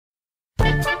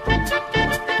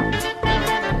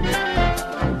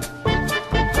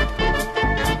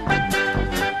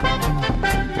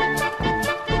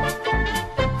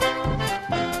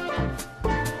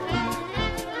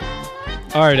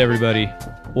All right, everybody.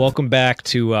 Welcome back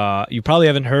to, you probably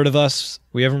haven't heard of us.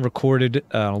 We haven't recorded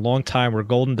in a long time. We're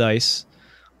Golden Dice.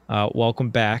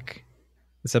 Welcome back.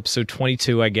 It's episode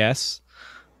 22, I guess.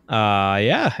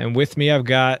 Yeah, and with me I've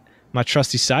got my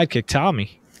trusty sidekick,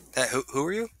 Tommy. Who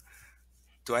are you?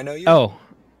 Do I know you? Oh,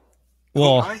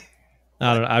 well, I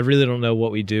don't know. I really don't know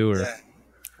what we do or Yeah.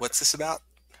 What's this about?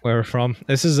 where we're from.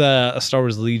 This is a Star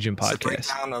Wars Legion It's a podcast.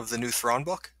 breakdown of the new Thrawn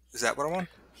book? Is that what I'm on?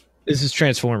 This is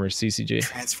Transformers, CCG.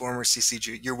 Transformers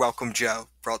CCG. You're welcome, Joe.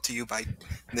 Brought to you by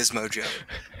Nismo Joe.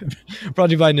 Brought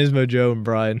to you by Nismo Joe and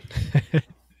Brian.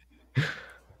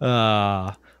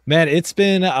 Man, it's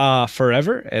been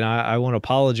forever, and I want to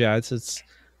apologize.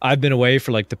 I've been away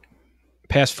for like the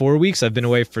past 4 weeks. I've been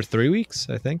away for 3 weeks,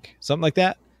 I think, something like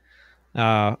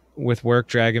that. With work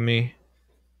dragging me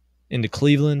into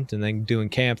Cleveland and then doing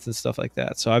camps and stuff like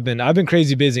that. So I've been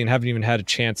crazy busy and haven't even had a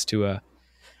chance to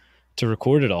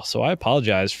record it all. So I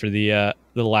apologize for the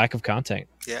lack of content.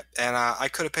 Yeah, and I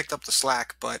could have picked up the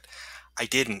slack, but I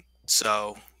didn't.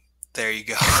 So there you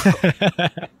go.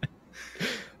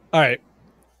 All right.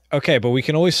 Okay, but we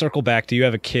can always circle back to you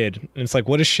have a kid. And it's like,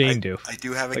 what does Shane do? I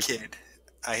do have a kid.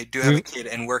 I do have a kid,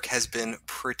 and work has been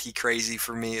pretty crazy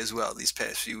for me as well these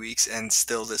past few weeks, and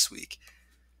still this week.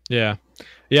 Yeah.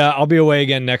 Yeah, I'll be away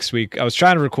again next week. I was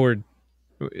trying to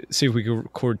see if we could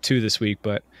record 2 this week,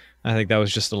 but I think that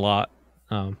was just a lot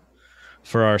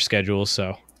for our schedule.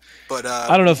 So, but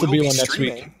I don't know if there'll be one next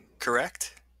week.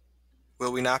 Correct?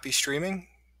 Will we not be streaming?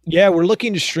 Yeah, we're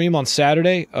looking to stream on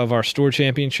Saturday of our store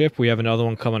championship. We have another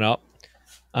one coming up,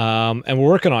 and we're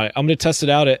working on it. I'm going to test it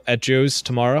out at Joe's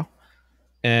tomorrow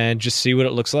and just see what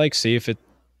it looks like. See if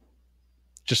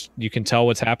you can tell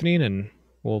what's happening, and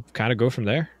we'll kind of go from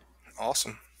there.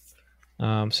 Awesome.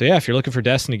 So yeah, if you're looking for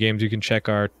Destiny games, you can check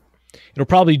it'll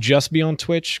probably just be on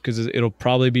Twitch because it'll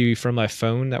probably be from my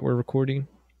phone that we're recording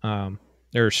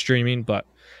or streaming, but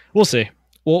we'll see.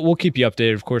 We'll keep you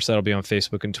updated. Of course, that'll be on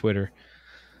Facebook and Twitter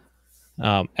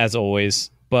as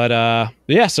always. But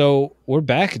yeah, so we're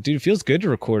back. Dude, it feels good to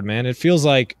record, man. It feels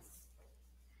like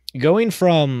going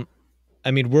from,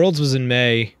 Worlds was in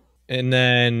May, and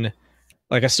then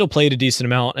like I still played a decent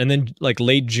amount, and then like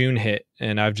late June hit,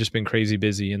 and I've just been crazy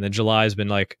busy, and then July's been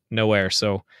like nowhere.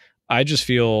 So I just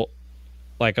feel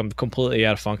like I'm completely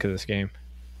out of funk of this game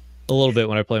a little bit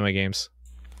when I play my games.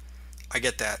 I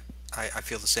get that. I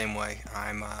feel the same way.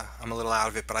 I'm a little out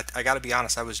of it, but I got to be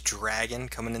honest. I was dragging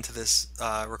coming into this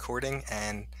recording,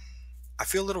 and I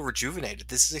feel a little rejuvenated.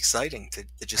 This is exciting to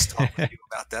just talk with you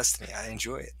about Destiny. I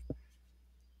enjoy it.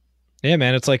 Yeah,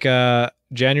 man, it's like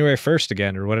January 1st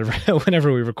again, or whatever.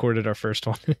 Whenever we recorded our first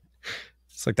one,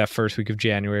 it's like that first week of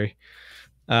January.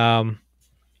 But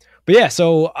yeah,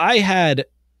 so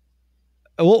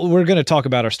we're going to talk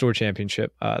about our store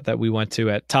championship that we went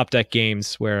to at Top Deck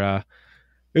Games, where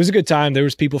it was a good time. There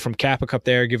was people from Kappa Cup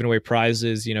there giving away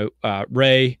prizes. You know,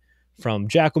 Ray from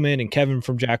Jackalman and Kevin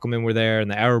from Jackalman were there, and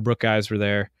the Arrowbrook guys were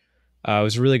there. It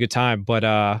was a really good time. But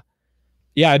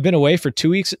yeah, I'd been away for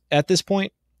 2 weeks at this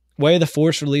point. Way of the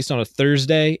Force released on a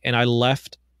Thursday, and I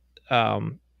left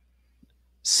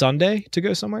Sunday to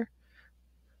go somewhere.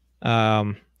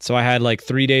 So I had like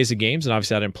 3 days of games, and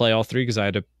obviously I didn't play all 3 because I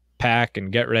had to pack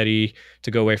and get ready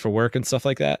to go away for work and stuff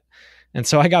like that. And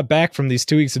so I got back from these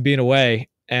 2 weeks of being away,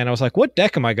 and I was like, what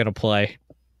deck am I going to play?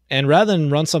 And rather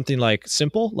than run something like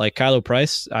simple, like Kylo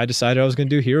Price, I decided I was going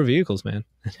to do Hero Vehicles, man.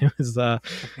 It was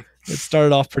it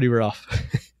started off pretty rough.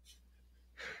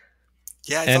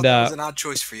 Yeah, I thought that was an odd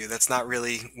choice for you. That's not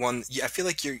really one. I feel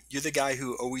like you're the guy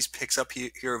who always picks up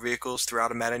Hero Vehicles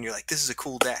throughout a meta, and you're like, this is a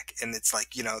cool deck. And it's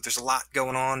like, there's a lot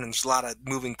going on, and there's a lot of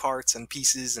moving parts and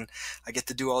pieces, and I get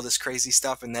to do all this crazy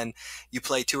stuff. And then you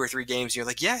play 2 or 3 games, and you're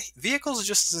like, yeah, Vehicles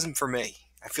just isn't for me.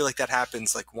 I feel like that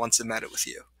happens like once a meta with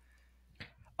you.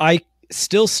 I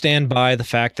still stand by the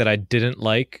fact that I didn't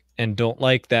like and don't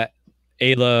like that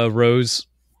Ayla Rose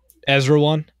Ezra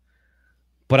one.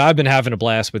 But I've been having a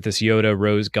blast with this Yoda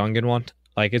Rose Gungan one.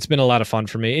 Like, it's been a lot of fun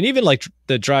for me. And even like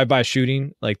the drive-by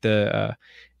shooting, like the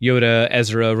Yoda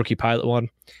Ezra rookie pilot one,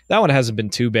 that one hasn't been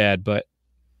too bad. But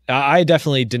I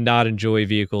definitely did not enjoy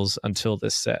Vehicles until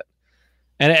this set.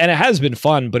 And it has been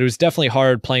fun, but it was definitely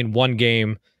hard playing one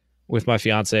game with my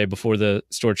fiance before the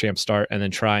store champ start and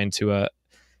then trying to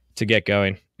get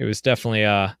going. It was definitely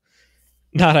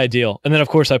not ideal. And then, of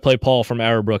course, I played Paul from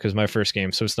Arrowbrook as my first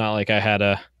game, so it's not like I had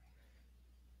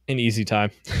an easy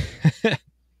time.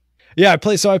 Yeah, I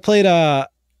played Yoda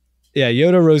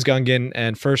Rose Gungan,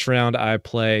 and first round I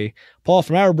play Paul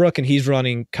from Arrowbrook, and he's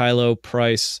running Kylo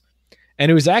Price. And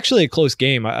it was actually a close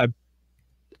game.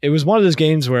 It was one of those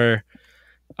games where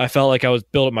I felt like I was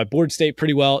built up my board state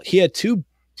pretty well. He had two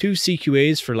two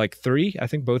CQAs for like 3. I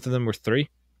think both of them were 3.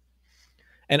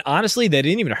 And honestly, they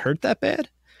didn't even hurt that bad.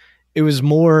 It was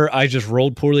more I just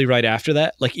rolled poorly right after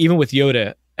that. Like even with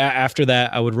Yoda, after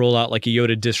that, I would roll out like a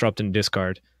Yoda disrupt and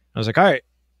discard. I was like, all right,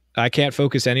 I can't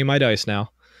focus any of my dice now.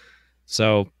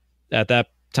 So at that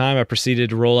time, I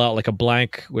proceeded to roll out like a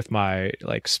blank with my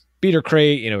like speeder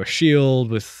crate, a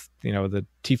shield with, the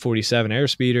T-47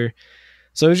 airspeeder.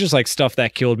 So it was just like stuff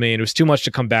that killed me, and it was too much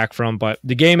to come back from. But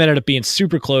the game ended up being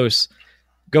super close.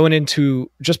 Going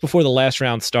into just before the last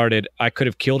round started, I could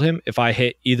have killed him if I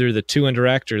hit either the 2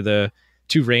 indirect or the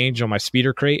 2 range on my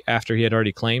speeder crate after he had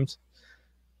already claimed.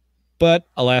 But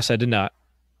alas, I did not.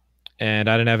 And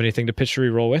I didn't have anything to pitch to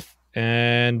reroll with.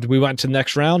 And we went to the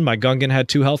next round. My Gungan had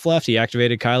 2 health left. He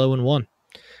activated Kylo and won.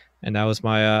 And that was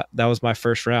my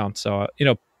first round. So,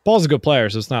 Paul's a good player,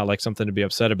 so it's not like something to be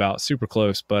upset about. Super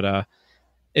close, but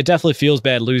it definitely feels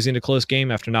bad losing a close game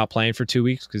after not playing for 2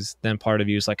 weeks, because then part of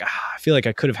you is like, I feel like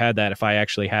I could have had that if I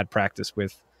actually had practice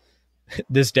with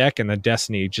this deck and the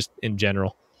Destiny just in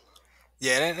general.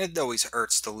 Yeah, and it always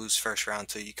hurts to lose first round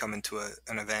till you come into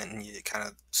an event and it kind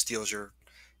of steals your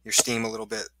steam a little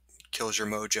bit, kills your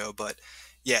mojo. But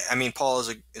yeah, I mean, Paul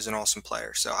is an awesome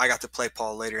player. So I got to play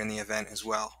Paul later in the event as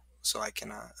well, so I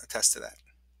can attest to that.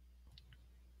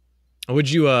 What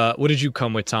did you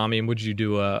come with, Tommy, and what did you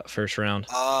do first round?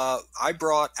 I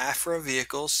brought Aphra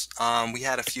vehicles. We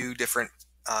had a few different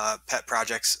pet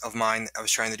projects of mine. I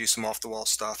was trying to do some off the wall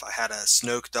stuff. I had a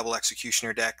Snoke double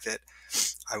executioner deck that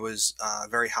I was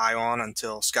very high on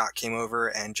until Scott came over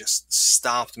and just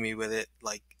stomped me with it,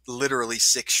 like literally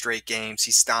 6 straight games.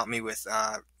 He stomped me with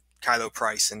Kylo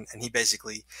Price, and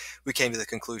we came to the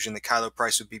conclusion that Kylo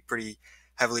Price would be pretty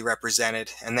heavily represented,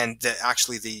 and then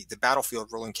the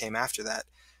battlefield ruling came after that.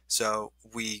 So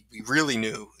we really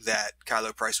knew that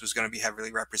Kylo Price was going to be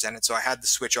heavily represented. So I had to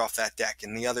switch off that deck.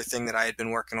 And the other thing that I had been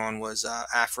working on was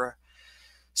Aphra.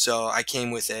 So I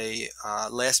came with a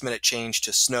last minute change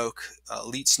to Snoke,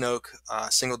 Elite Snoke,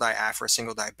 single die Aphra,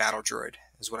 single die Battle Droid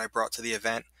is what I brought to the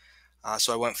event.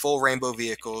 So I went full rainbow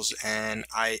vehicles, and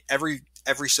every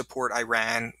support I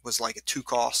ran was like a 2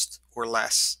 cost or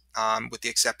less, with the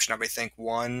exception of I think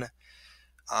 1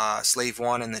 Slave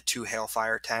 1 and the 2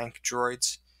 Hailfire tank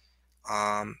droids.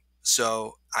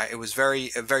 So it was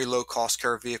a very low cost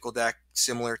curve vehicle deck,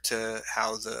 similar to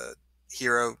how the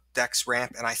hero decks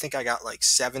ramp. And I think I got like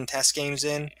 7 test games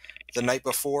in the night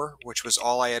before, which was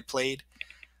all I had played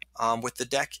with the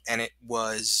deck, and it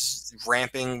was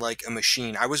ramping like a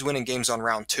machine. I was winning games on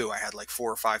round 2. I had like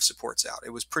 4 or 5 supports out. It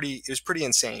was pretty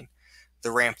insane,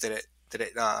 the ramp that it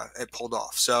pulled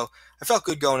off. So I felt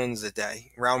good going into the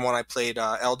day. Round 1, I played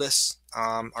Eldis,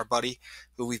 our buddy,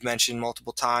 who we've mentioned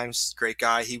multiple times. Great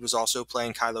guy. He was also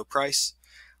playing Kylo Price.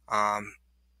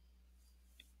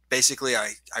 Basically,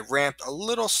 I ramped a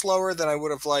little slower than I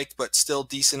would have liked, but still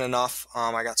decent enough.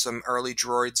 I got some early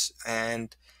droids,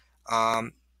 and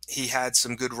he had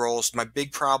some good rolls. My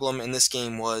big problem in this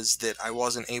game was that I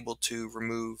wasn't able to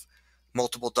remove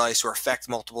multiple dice or affect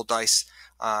multiple dice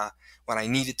when I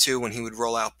needed to. When he would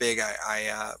roll out big,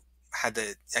 I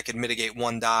could mitigate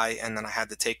 1 die, and then I had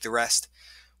to take the rest,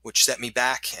 which set me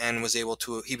back, and he was able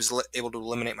to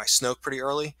eliminate my Snoke pretty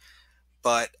early.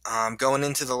 But going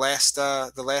into the last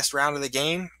round of the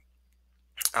game,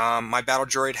 my battle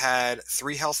droid had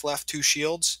 3 health left, 2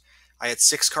 shields. I had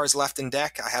 6 cards left in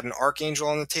deck. I had an Archangel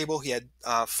on the table. He had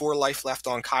 4 life left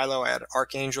on Kylo. I had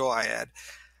Archangel. I had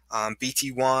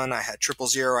BT1. I had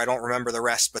 000. I don't remember the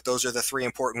rest, but those are the 3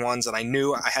 important ones. And I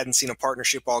knew I hadn't seen a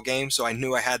partnership all game, so I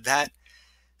knew I had that.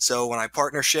 So when I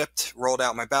partnershipped, rolled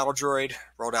out my battle droid,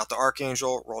 rolled out the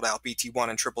Archangel, rolled out BT1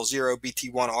 and 000.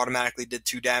 BT1 automatically did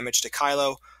 2 damage to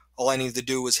Kylo. All I needed to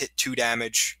do was hit 2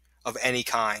 damage of any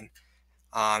kind,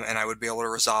 and I would be able to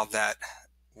resolve that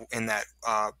in that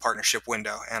partnership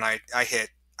window. And I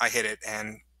hit it,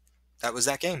 and that was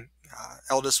that game.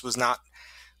 Eldis was not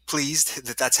pleased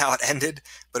that that's how it ended,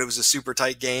 but it was a super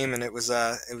tight game, and it was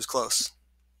close.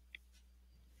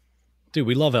 Dude,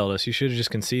 we love Eldis. You should have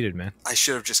just conceded, man. I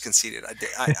should have just conceded.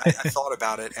 I thought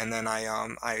about it, and then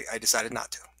I decided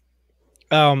not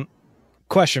to.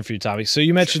 Question for you, Tommy. So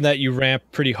you mentioned that you ramp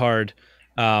pretty hard,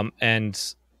 and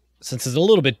since it's a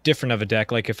little bit different of a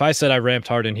deck, like if I said I ramped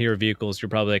hard in hero vehicles, you're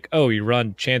probably like, oh, you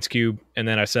run Chance Cube, and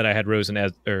then I said I had Rose and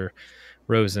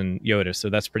Yoda, so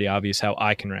that's pretty obvious how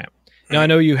I can ramp. Now I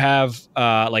know you have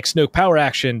like Snoke power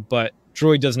action, but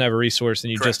droid doesn't have a resource,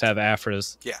 and you just have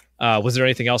Aphras. Yeah. Was there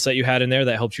anything else that you had in there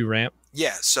that helped you ramp?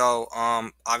 Yeah, so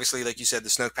obviously, like you said, the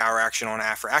Snoke power action on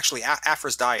Aphra. Actually,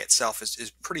 Aphra's die itself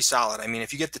is pretty solid. I mean,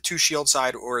 if you get the 2 shield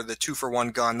side or the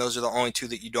 2-for-1 gun, those are the only 2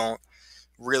 that you don't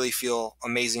really feel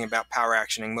amazing about power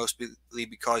actioning, mostly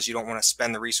because you don't want to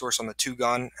spend the resource on the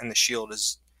 2-gun, and the shield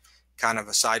is kind of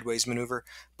a sideways maneuver.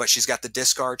 But she's got the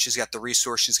discard, she's got the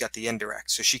resource, she's got the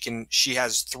indirect. So she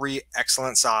has 3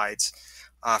 excellent sides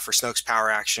for Snoke's power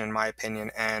action, in my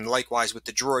opinion. And likewise with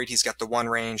the droid, he's got the 1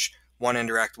 range, 1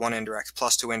 indirect,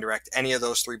 plus 2 indirect. Any of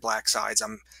those 3 black sides,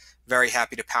 I'm very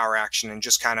happy to power action and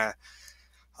just kind of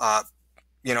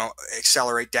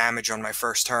accelerate damage on my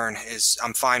first turn.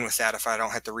 I'm fine with that if I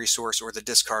don't hit the resource or the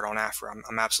discard on Aphra.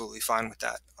 I'm absolutely fine with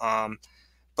that.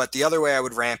 But the other way I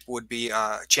would ramp would be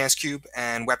Chance Cube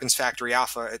and Weapons Factory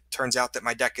Alpha. It turns out that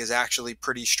my deck is actually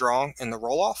pretty strong in the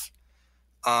roll-off.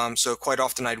 So quite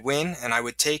often I'd win, and I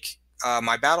would take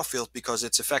my battlefield because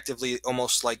it's effectively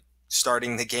almost like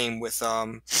starting the game with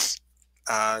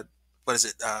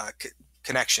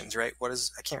connections, right?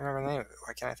 I can't remember the name of it.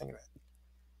 Why can't I think of it?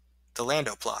 The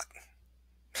Lando plot.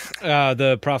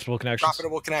 The profitable connections.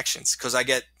 Profitable connections, because I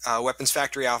get Weapons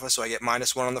Factory Alpha, so I get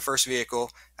 -1 on the first vehicle.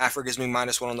 Aphra gives me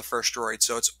 -1 on the first droid,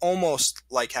 so it's almost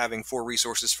like having 4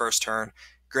 resources first turn.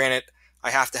 Granted,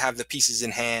 I have to have the pieces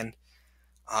in hand,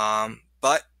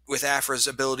 but with Aphra's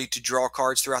ability to draw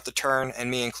cards throughout the turn, and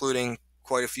me including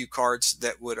quite a few cards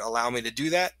that would allow me to do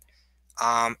that,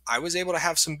 I was able to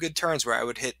have some good turns where I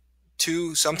would hit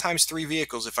 2, sometimes 3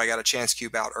 vehicles if I got a Chance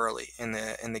Cube out early in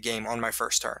the game on my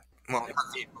first turn. Well,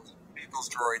 not vehicles,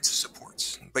 droids,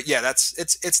 supports. But yeah,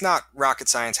 it's not rocket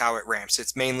science how it ramps.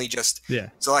 It's mainly just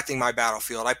selecting my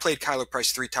battlefield. I played Kylo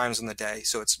Price 3 times in the day,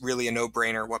 so it's really a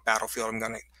no-brainer what battlefield I'm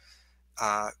going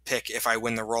to pick if I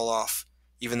win the roll-off,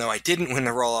 even though I didn't win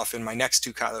the roll-off in my next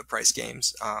 2 Kylo Price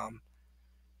games.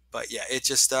 But yeah, it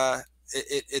just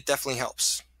it definitely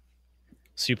helps.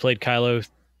 So you played Kylo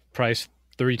Price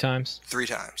 3 times? 3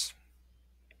 times.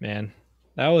 Man,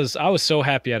 I was so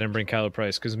happy I didn't bring Kylo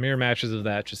Price, because mirror matches of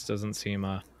that just doesn't seem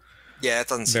it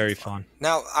doesn't seem very fun.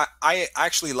 Now, I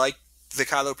actually like the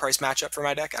Kylo Price matchup for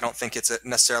my deck. I don't think it's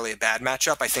necessarily a bad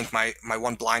matchup. I think my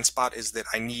one blind spot is that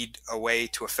I need a way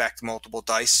to affect multiple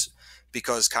dice,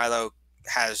 because Kylo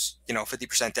has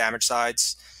 50% damage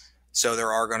sides. So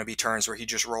there are going to be turns where he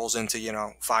just rolls into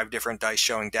 5 different dice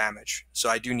showing damage. So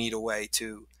I do need a way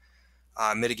to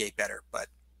mitigate better. But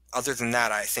other than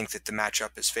that, I think that the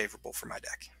matchup is favorable for my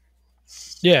deck.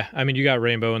 Yeah, I mean, you got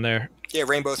Rainbow in there. Yeah,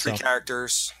 Rainbow, 3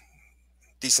 characters,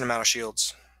 decent amount of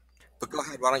shields. But go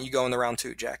ahead, why don't you go in the round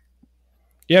 2, Jack?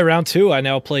 Yeah, round 2, I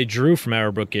now play Drew from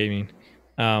Arrowbrook Gaming.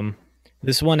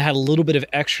 This one had a little bit of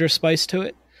extra spice to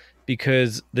it,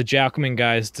 because the Jackalman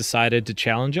guys decided to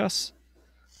challenge us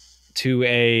to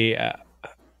a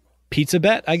pizza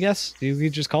bet, I guess you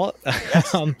could just call it.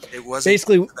 Yes, it was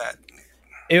basically that.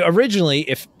 Originally,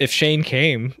 if Shane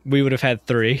came, we would have had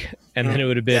 3, and then it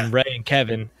would have been Ray and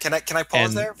Kevin. Can I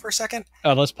pause there for a second?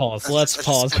 Oh, let's pause. Let's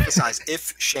pause. Emphasize,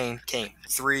 if Shane came.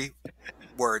 3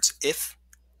 words. If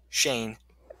Shane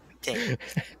came.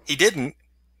 He didn't.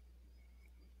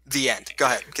 The end. Go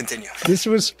ahead. Continue. This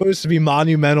was supposed to be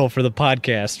monumental for the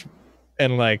podcast,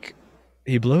 and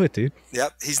he blew it, dude.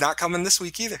 Yep. He's not coming this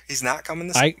week either. He's not coming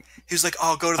this week. He was like,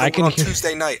 "Oh, I'll go to the one on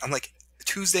Tuesday night." I'm like,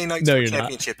 Tuesday night store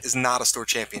championship is not a store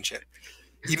championship.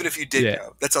 Even if you did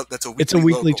go, that's a weekly. It's a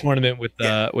weekly tournament with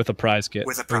a prize kit.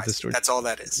 With a prize kit. That's all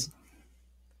that is.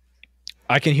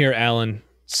 I can hear Alan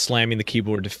slamming the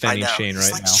keyboard defending Shane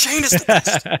right now. Shane is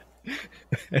the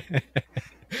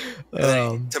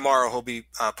best. Tomorrow he'll be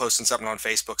posting something on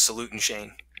Facebook saluting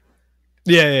Shane.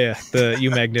 Yeah. You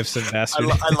magnificent bastard.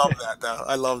 I love that though.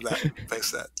 I love that.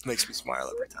 That makes me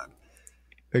smile every time.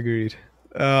 Agreed.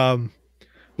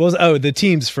 The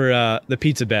teams for the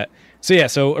pizza bet.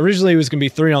 So originally it was going to be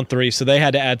 3-on-3, so they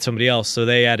had to add somebody else. So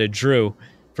they added Drew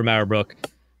from Arrowbrook,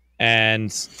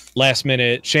 and last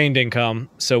minute Shane didn't come,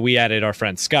 so we added our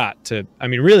friend Scott to. I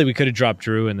mean, really, we could have dropped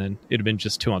Drew, and then it'd have been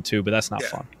just 2-on-2, but that's not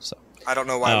fun. So I don't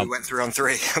know why we went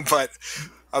 3-on-3, but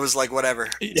I was like, whatever.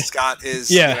 Scott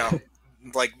is,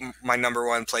 like my number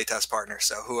 1 playtest partner.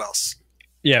 So who else?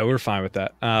 Yeah, we're fine with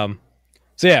that.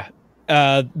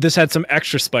 This had some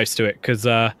extra spice to it, because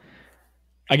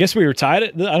I guess we were tied. I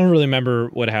don't really remember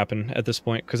what happened at this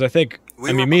point, because I think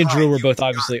me and Drew were both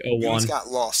obviously 0-1. We got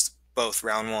lost both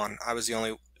round 1. I was the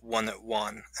only one that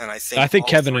won, and I think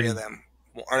Kevin 3 of them.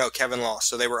 Or no, Kevin lost,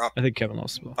 so they were up. I think Kevin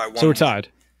lost as well. By 1. So we're tied.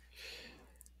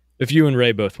 If you and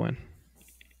Ray both win,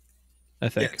 I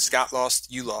think. Yeah, Scott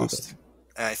lost, you lost,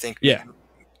 and I think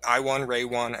I won, Ray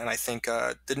won, and I think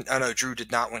Drew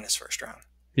did not win his first round.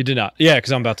 He did not. Yeah,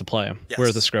 because I'm about to play him. Yes. We're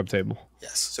at the scrub table.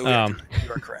 Yes, so you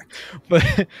are correct.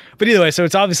 But either way, so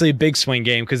it's obviously a big swing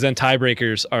game, because then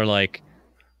tiebreakers are like,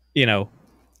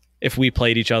 if we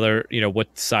played each other,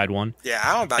 what side won. Yeah, I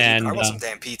don't know about you, but I want some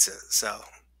damn pizza, so.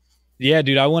 Yeah,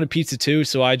 dude, I wanted pizza too,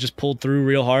 so I just pulled through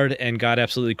real hard and got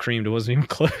absolutely creamed. It wasn't even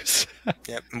close.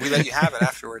 Yep, and we let you have it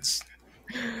afterwards.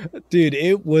 Dude,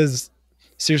 it was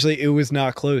seriously, it was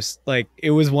not close. Like, it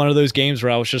was one of those games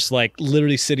where I was just like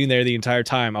literally sitting there the entire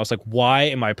time. I was like, why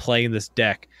am I playing this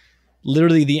deck?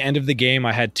 Literally, the end of the game,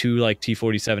 I had two like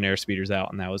T-47 air speeders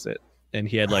out, and that was it. And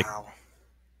he had Wow.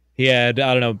 I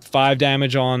don't know, 5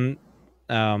 damage on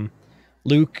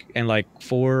Luke and like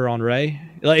 4 on Ray.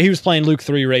 Like, he was playing Luke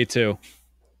 3, Ray 2.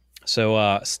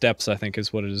 So steps, I think,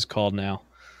 is what it is called now.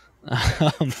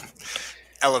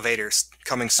 Elevators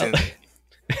coming soon.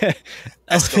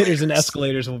 Elevators and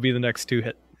escalators will be the next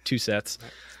two sets.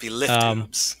 Be lift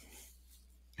tubes.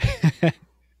 But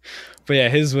yeah,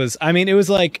 his was. I mean, it was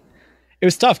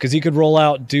tough because he could roll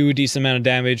out, do a decent amount of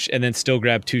damage, and then still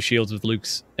grab 2 shields with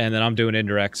Luke's, and then I'm doing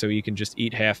indirect, so you can just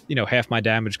eat half my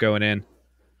damage going in.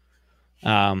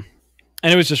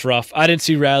 And it was just rough. I didn't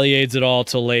see rally aids at all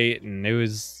till late, and it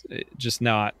was just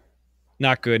not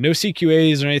good. No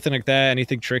CQAs or anything like that,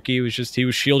 anything tricky. It was just he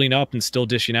was shielding up and still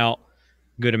dishing out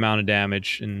a good amount of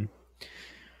damage. And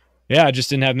yeah, I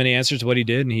just didn't have many answers to what he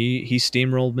did, and he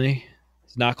steamrolled me.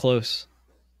 It's not close.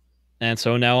 And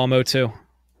so now I'm 0-2.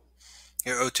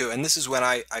 You're 0-2, and this is when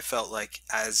I felt like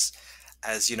as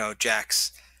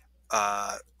Jack's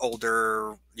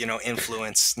older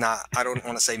influence. Not, I don't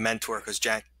want to say mentor because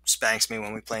Jack spanks me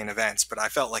when we play in events, but I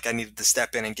felt like I needed to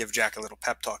step in and give Jack a little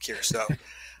pep talk here. So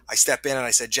I stepped in and I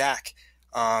said, Jack,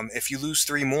 if you lose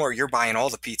 3 more, you're buying all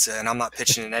the pizza, and I'm not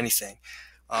pitching in anything.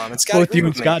 And Scott both you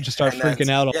and Scott just start freaking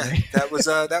out on me.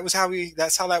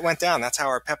 That's how that went down. That's how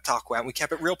our pep talk went. We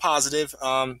kept it real positive,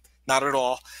 not at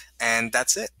all, and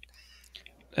that's it.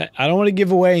 I don't want to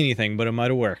give away anything, but it might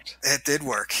have worked. It did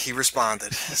work. He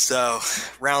responded. So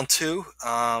round 2,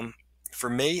 for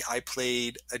me, I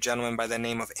played a gentleman by the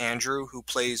name of Andrew, who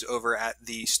plays over at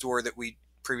the store that we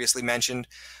previously mentioned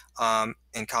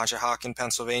in Conshohocken,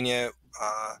 Pennsylvania.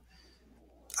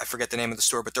 I forget the name of the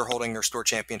store, but they're holding their store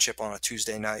championship on a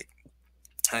Tuesday night.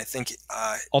 And I think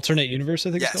Alternate Universe,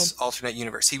 I think yes, it's called? Alternate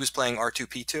Universe. He was playing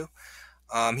R2P2.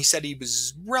 He said he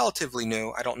was relatively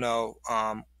new. I don't know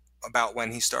about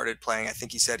when he started playing. I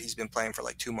think he said he's been playing for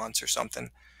like 2 months or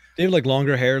something. They have like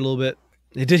longer hair a little bit.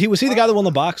 Was he the guy that won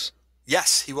the box?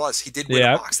 Yes, he was. He did win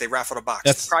a box. They raffled a box.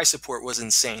 The prize support was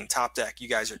insane. Top Deck, you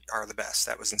guys are the best.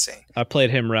 That was insane. I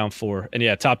played him round 4, and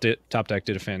yeah, Top Deck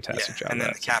did a fantastic job. And then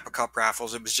the Kappa Cup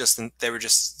raffles, it was just they were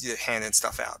just handing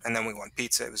stuff out, and then we won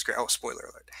pizza. It was great. Oh,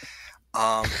 spoiler alert.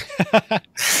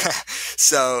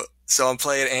 So I'm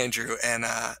playing Andrew, and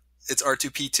it's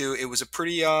R2P2. It was a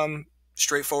pretty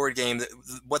straightforward game.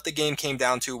 What the game came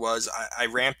down to was I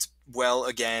ramped well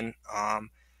again.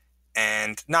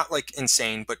 And not like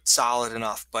insane, but solid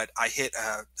enough. But I hit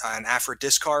an Aphra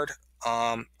discard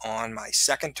on my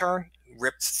second turn,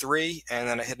 ripped 3, and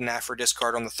then I hit an Aphra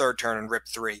discard on the third turn and ripped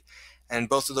 3. And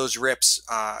both of those rips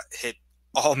hit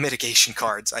all mitigation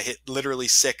cards. I hit literally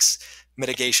 6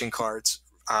 mitigation cards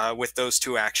with those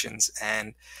 2 actions,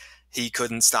 and he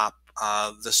couldn't stop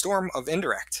the storm of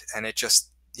indirect. And it just,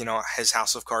 his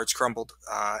house of cards crumbled,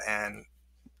 and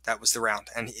that was the round.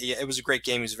 And it was a great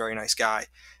game. He was a very nice guy.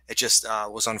 It just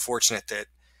was unfortunate that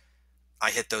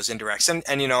I hit those indirects.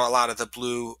 And a lot of the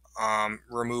blue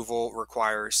removal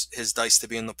requires his dice to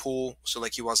be in the pool, so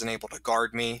like he wasn't able to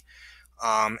guard me.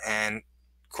 And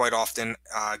quite often,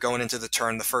 going into the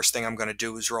turn, the first thing I'm going to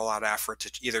do is roll out Aphra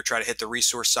to either try to hit the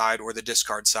resource side or the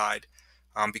discard side,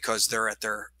 because they're at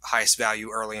their highest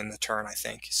value early in the turn, I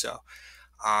think. So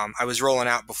I was rolling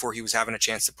out before he was having a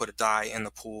chance to put a die in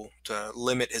the pool to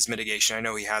limit his mitigation. I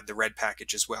know he had the red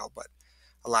package as well, but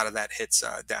a lot of that hits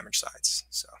damage sides.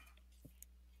 So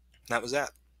that was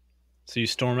that. So you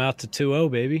storm out to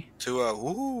 2-0, baby. 2-0.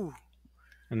 Woo!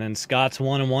 And then Scott's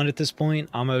 1-1 at this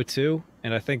point. I'm 0-2,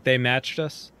 and I think they matched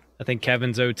us. I think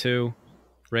Kevin's 0-2,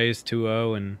 Ray's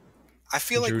 2-0, and I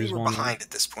feel like we were behind at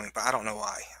this point, but I don't know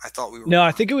why. I thought we were. No,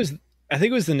 behind. I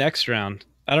think it was the next round.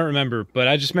 I don't remember, but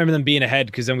I just remember them being ahead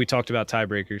because then we talked about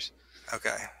tiebreakers.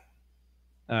 Okay.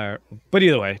 But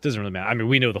either way, it doesn't really matter. I mean,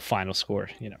 we know the final score.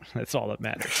 That's all that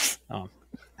matters.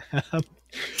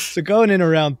 So going in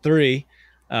around 3,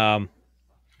 I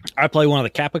play one of the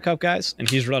Kappa Cup guys, and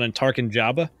he's running Tarkin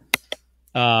Jabba.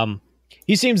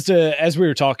 He seems to, as we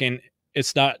were talking,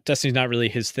 Destiny's not really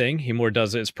his thing. He more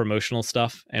does it as promotional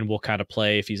stuff, and will kind of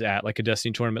play if he's at like a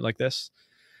Destiny tournament like this.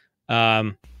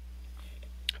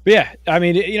 But yeah, I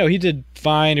mean, he did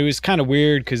fine. It was kind of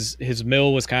weird because his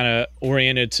mill was kind of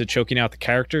oriented to choking out the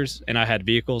characters, and I had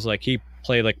vehicles. Like, he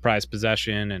played like prize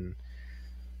possession and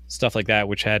stuff like that,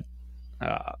 which had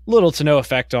little to no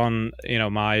effect on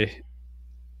my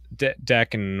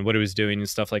deck and what it was doing and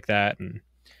stuff like that. And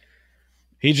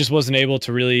he just wasn't able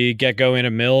to really get going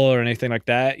a mill or anything like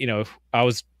that. You know, I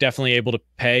was definitely able to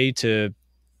pay to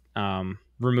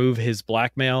remove his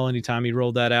blackmail anytime he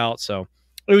rolled that out. So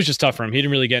it was just tough for him. He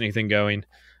didn't really get anything going.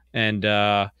 And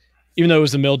even though it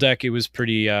was a mill deck, it was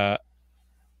pretty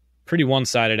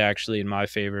one-sided actually in my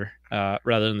favor,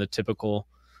 rather than the typical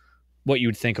what you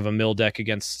would think of a mill deck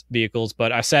against vehicles.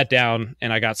 But I sat down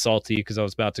and I got salty because I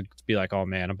was about to be like, oh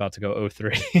man, I'm about to go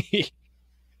 0-3.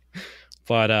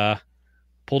 But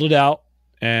pulled it out.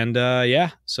 And yeah,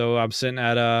 so I'm sitting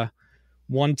at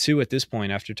 1-2 at this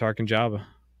point after Tarkin Jabba.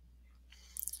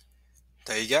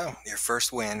 There you go, your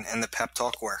first win, and the pep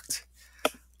talk worked.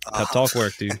 Pep talk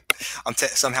work, dude.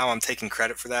 Somehow I'm taking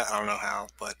credit for that. I don't know how,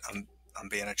 but I'm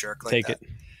being a jerk like take that. It.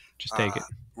 Just take it.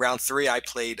 Round 3, I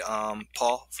played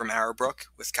Paul from Arrowbrook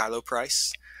with Kylo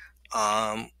Price.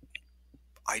 I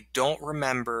don't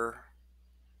remember.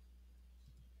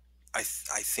 I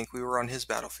think we were on his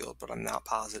battlefield, but I'm not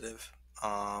positive.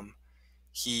 I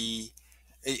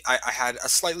had a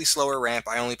slightly slower ramp.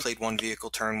 I only played one vehicle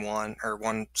turn one, or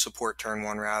one support turn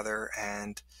one rather,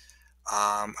 and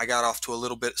I got off to a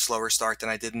little bit slower start than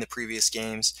I did in the previous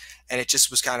games, and it just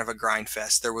was kind of a grind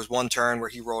fest. There was one turn where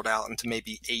he rolled out into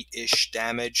maybe 8-ish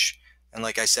damage, and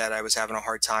like I said, I was having a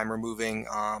hard time removing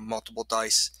multiple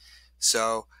dice.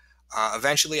 So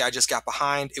eventually I just got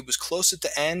behind. It was close at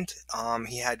the end.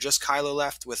 He had just Kylo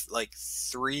left with like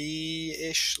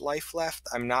 3-ish life left.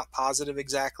 I'm not positive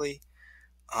exactly.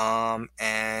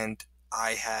 And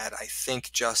I had, I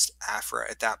think, just Afra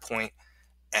at that point,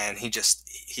 and he just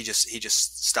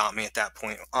stopped me at that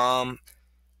point.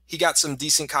 He got some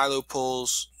decent Kylo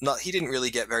pulls. He didn't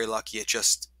really get very lucky. It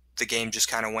just, the game just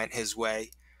kind of went his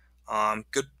way.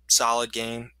 Good solid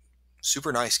game.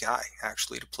 Super nice guy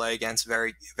actually to play against.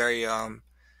 Very very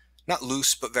not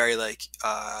loose, but very like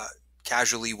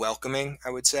casually welcoming, I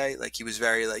would say. Like he was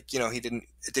very like, it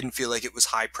didn't feel like it was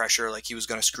high pressure, like he was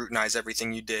going to scrutinize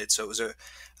everything you did. So it was a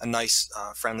nice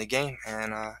friendly game,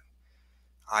 and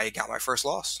I got my first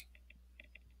loss.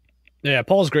 Yeah,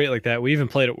 Paul's great like that. We even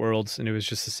played at Worlds, and it was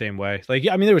just the same way. Like,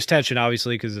 I mean, there was tension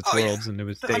obviously because it's Worlds, and it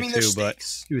was day two, but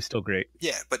he was still great.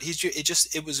 Yeah, but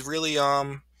it was really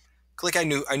like I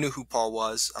knew who Paul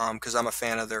was because I'm a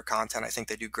fan of their content. I think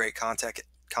they do great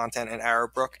content in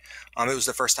Arrowbrook. It was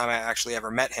the first time I actually ever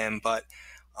met him, but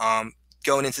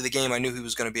going into the game, I knew he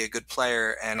was going to be a good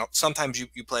player. And sometimes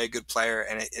you play a good player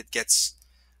and it gets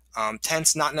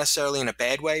tense, not necessarily in a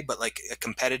bad way, but like a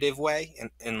competitive way.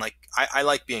 And like I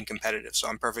like being competitive, so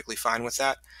I'm perfectly fine with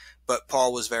that. But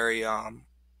Paul was very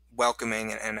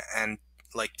welcoming and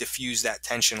like diffused that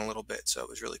tension a little bit, so it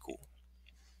was really cool.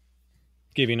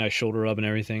 Gave you a nice shoulder rub and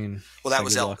everything. And well, that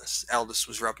was Eldest. Eldest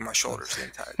was rubbing my shoulders the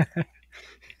entire time.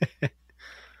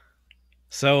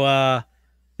 So,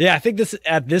 yeah, I think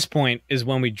at this point is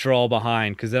when we draw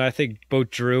behind, because then I think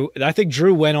Drew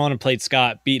went on and played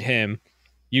Scott, beat him.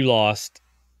 You lost.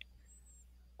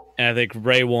 And I think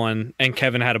Ray won, and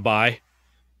Kevin had a bye.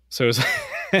 So it was,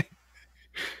 it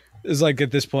was like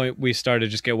at this point we started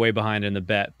to just get way behind in the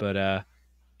bet, but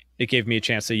it gave me a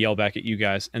chance to yell back at you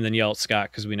guys and then yell at Scott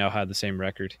because we now had the same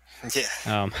record.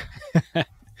 Yeah.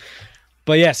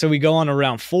 But yeah, so we go on to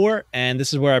round 4, and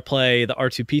this is where I play the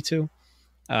R2-P2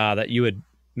 that you had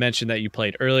mentioned that you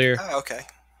played earlier. Oh, okay.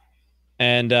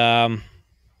 And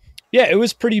yeah, it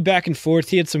was pretty back and forth.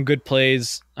 He had some good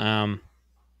plays, but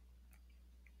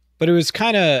it was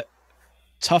kind of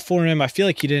tough for him. I feel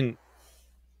like he didn't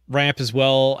ramp as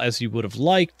well as he would have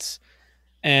liked.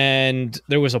 And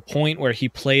there was a point where he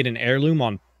played an heirloom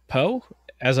on Poe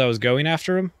as I was going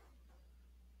after him.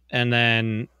 And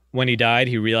then when he died,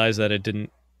 he realized that it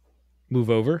didn't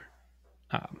move over.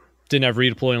 Didn't have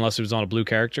redeploy unless it was on a blue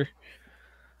character.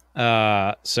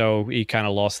 So he kind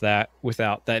of lost that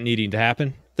without that needing to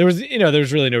happen. There was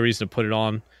really no reason to put it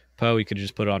on Poe. He could have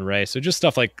just put it on Rey. So just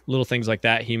stuff like little things like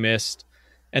that he missed.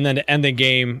 And then to end the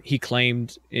game, he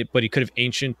claimed it, but he could have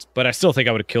Ancient. But I still think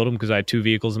I would have killed him because I had 2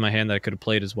 vehicles in my hand that I could have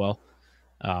played as well.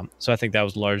 So I think that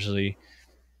was largely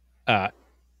not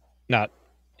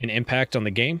an impact on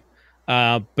the game.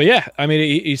 But yeah, I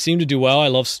mean, he seemed to do well. I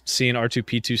love seeing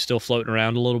R2-P2 still floating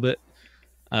around a little bit.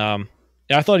 Yeah,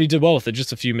 I thought he did well with it.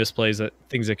 Just a few misplays,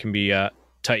 things that can be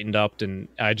tightened up. And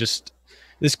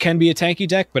this can be a tanky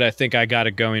deck, but I think I got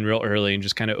it going real early and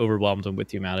just kind of overwhelmed him with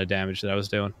the amount of damage that I was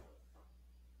doing.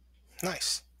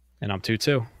 Nice. And I'm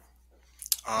 2-2.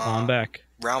 On back.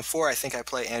 Round 4, I think I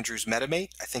play Andrew's metamate.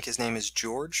 I think his name is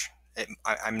George.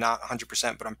 I'm not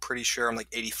 100%, but I'm pretty sure I'm like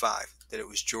 85 that it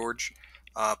was George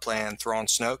playing Thrawn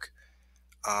Snoke.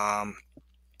 I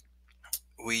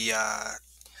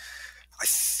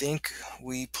think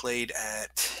we played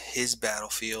at his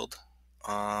battlefield,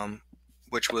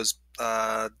 which was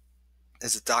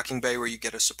is it Docking Bay where you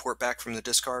get a support back from the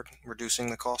discard, reducing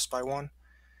the cost by 1?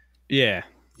 Yeah,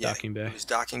 Yeah, Docking Bay. it was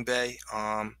Docking Bay.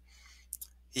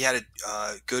 He had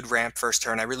a good ramp first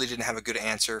turn. I really didn't have a good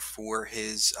answer for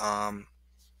his Thrawn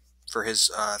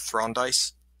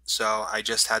dice, so I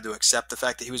just had to accept the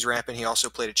fact that he was ramping. He also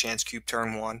played a Chance Cube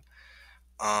turn 1.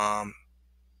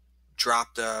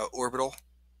 Dropped Orbital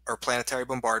or Planetary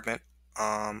Bombardment.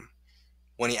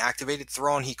 When he activated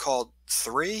Thrawn, he called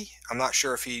 3. I'm not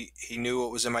sure if he knew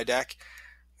what was in my deck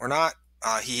or not.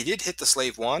 He did hit the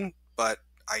Slave 1, but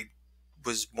I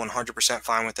was 100%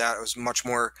 fine with that. I was much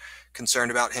more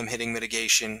concerned about him hitting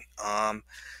mitigation.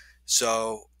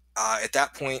 So at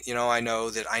that point, I know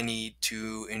that I need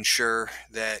to ensure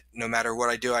that no matter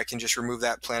what I do, I can just remove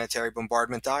that Planetary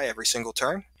Bombardment die every single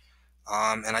turn.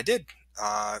 And I did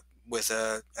with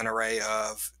an array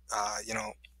of,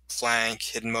 flank,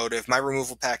 hidden motive. My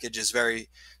removal package is very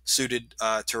suited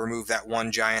to remove that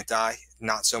one giant die,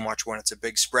 not so much when it's a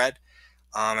big spread.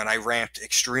 And I ramped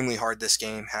extremely hard this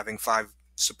game, having 5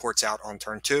 supports out on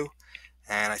turn 2,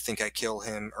 and I think I kill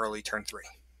him early turn 3.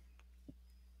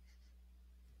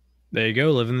 There you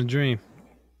go, living the dream.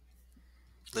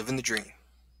 Living the dream.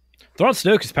 Thrawn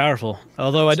Snoke is powerful,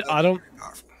 although I don't.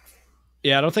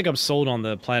 Yeah, I don't think I'm sold on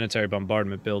the Planetary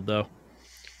Bombardment build though.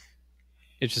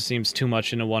 It just seems too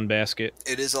much into one basket.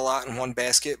 It is a lot in one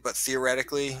basket, but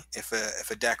theoretically, if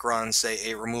a deck runs, say,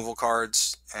 8 removal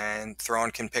cards, and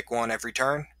Thrawn can pick one every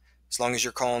turn, as long as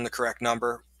you're calling the correct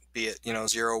number, be it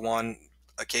 0, 1,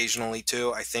 occasionally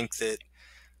 2, I think that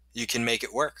you can make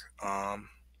it work.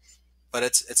 But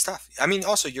it's tough. I mean,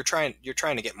 also you're trying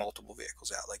to get multiple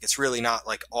vehicles out. Like, it's really not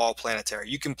like all planetary.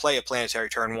 You can play a planetary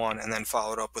turn 1 and then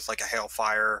follow it up with like a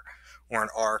Hailfire or an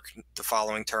Arc the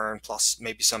following turn, plus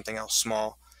maybe something else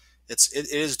small. It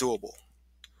is doable.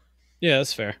 Yeah,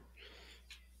 that's fair.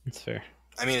 That's fair.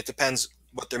 I mean, it depends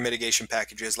what their mitigation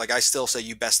package is. Like, I still say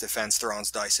you best defense Thrawn's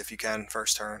dice if you can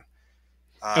first turn.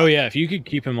 Oh yeah, if you could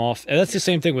keep him off. And that's the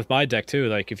same thing with my deck too.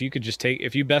 Like, if you could just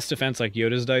if you best defense like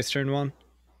Yoda's dice turn 1,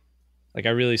 like I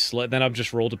really then I'm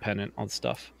just roll dependent on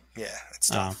stuff. Yeah, it's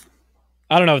tough.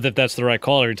 I don't know if that's the right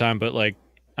call every time, but like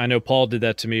I know Paul did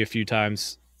that to me a few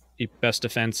times. He best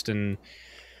defensed and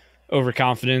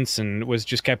overconfidence and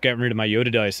just kept getting rid of my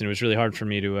Yoda dice, and it was really hard for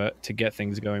me to get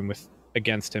things going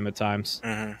against him at times.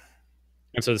 Mm-hmm.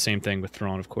 And so the same thing with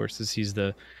Thrawn, of course, is he's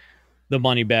the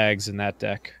money bags in that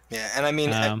deck. Yeah, and I mean,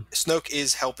 Snoke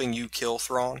is helping you kill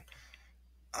Thrawn.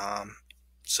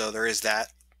 So there is that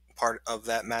part of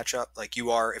that matchup. Like,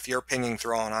 if you're pinging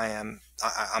Thrawn,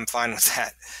 I'm fine with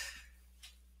that.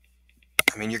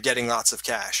 I mean, you're getting lots of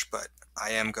cash, but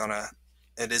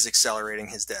it is accelerating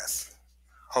his death.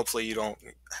 Hopefully you don't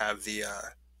have the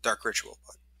Dark Ritual.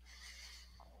 But.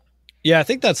 Yeah, I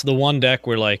think that's the one deck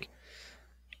where, like,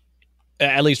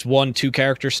 at least 1-2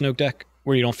 character Snoke deck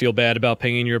where you don't feel bad about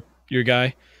pinging your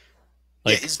guy.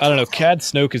 Like, I don't know, Cad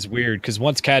Snoke is weird because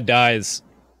once Cad dies,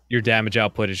 your damage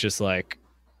output is just like,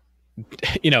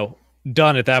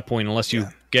 done at that point unless you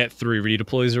get 3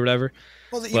 redeploys or whatever.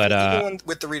 Well, even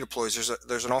with the redeploys,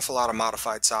 there's an awful lot of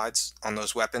modified sides on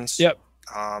those weapons. Yep.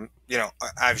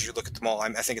 As you look at them all, I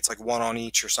think it's like 1 on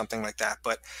each or something like that.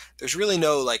 But there's really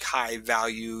no like high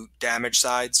value damage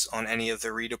sides on any of the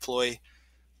redeploy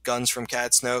guns from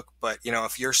Cad Snoke. But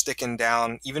if you're sticking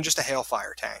down even just a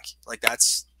Hailfire tank, like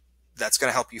that's going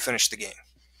to help you finish the game.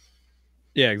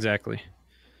 Yeah, exactly.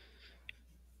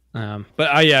 But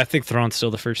I think Thrawn's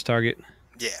still the first target.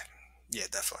 Yeah,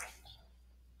 definitely.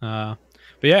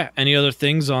 But yeah, any other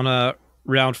things on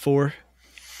round 4?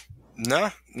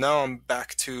 No, I'm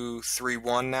back to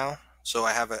 3-1 now, so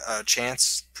I have a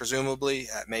chance, presumably,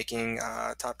 at making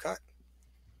top cut.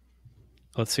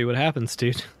 Let's see what happens,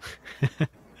 dude.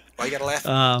 Why you gotta laugh?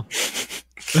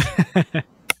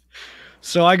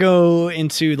 So I go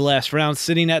into the last round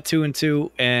sitting at 2-2,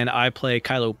 and I play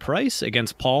Kylo Price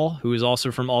against Paul, who is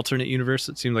also from Alternate Universe.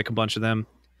 It seemed like a bunch of them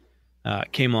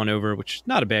came on over, which is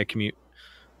not a bad commute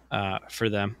for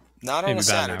them. Not on a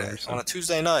Saturday, on a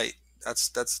Tuesday night.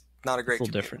 That's not a great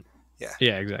commute. Different.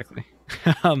 Yeah, exactly.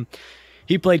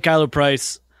 He played Kylo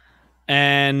Price,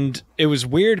 and it was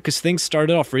weird because things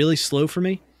started off really slow for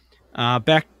me.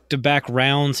 Back-to-back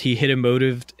rounds, he hit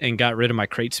emotive and got rid of my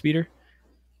Crate Speeder.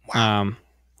 Wow.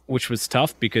 Which was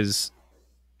tough because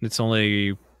it's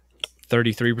only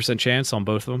 33% chance on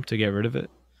both of them to get rid of it.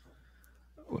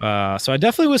 So I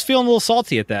definitely was feeling a little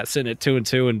salty at that, sitting at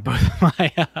 2-2, and both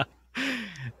of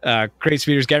my Crate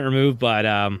Speeders getting removed. But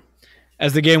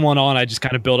as the game went on, I just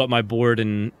kind of built up my board,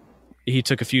 and he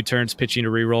took a few turns pitching a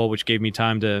reroll, which gave me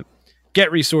time to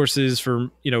get resources for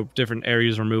different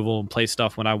areas removal and play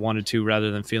stuff when I wanted to,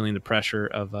 rather than feeling the pressure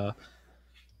of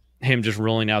him just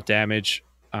rolling out damage.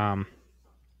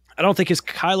 I don't think his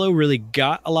Kylo really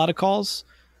got a lot of calls.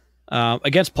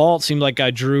 Against Paul, it seemed like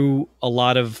I drew a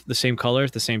lot of the same color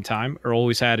at the same time, or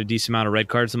always had a decent amount of red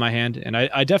cards in my hand. And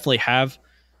I definitely have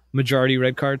majority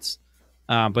red cards.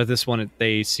 But this one,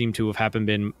 they seem to have happened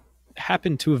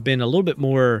to have been a little bit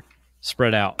more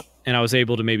spread out. And I was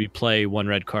able to maybe play one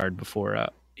red card before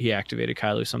he activated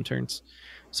Kylo some turns.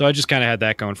 So I just kind of had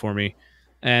that going for me.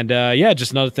 And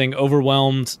just another thing,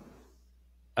 overwhelmed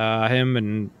him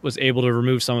and was able to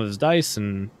remove some of his dice,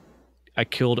 and I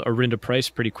killed Arinda Price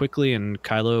pretty quickly, and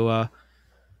Kylo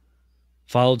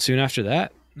followed soon after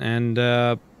that. And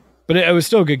but it was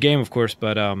still a good game, of course.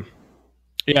 But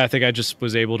I think I just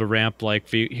was able to ramp like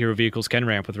hero vehicles can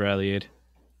ramp with Rally Aid.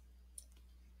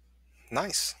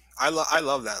 Nice. I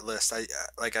love that list.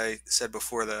 Like I said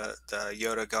before, the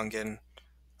Yoda Gungan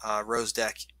Rose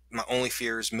deck. My only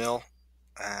fear is mill,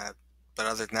 but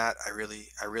other than that, I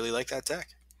really like that deck.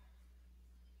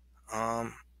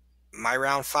 My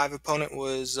round 5 opponent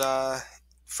was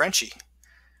Frenchie.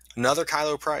 Another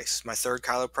Kylo Price, my third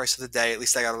Kylo Price of the day. At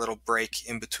least I got a little break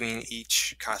in between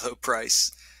each Kylo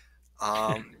Price.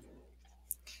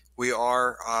 We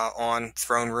are on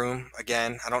Throne Room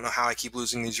again. I don't know how I keep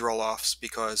losing these roll-offs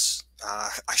because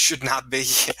I should not be,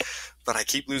 but I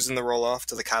keep losing the roll-off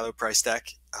to the Kylo Price deck.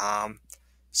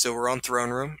 So we're on Throne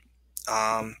Room.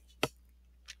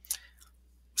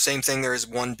 Same thing, there is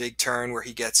one big turn where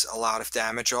he gets a lot of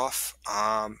damage off.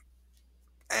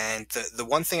 And the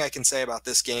one thing I can say about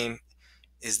this game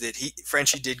is that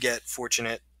Frenchie did get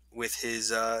fortunate with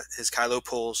his Kylo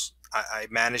pulls. I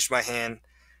managed my hand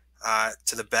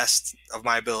to the best of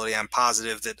my ability. I'm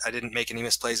positive that I didn't make any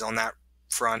misplays on that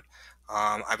front.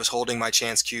 I was holding my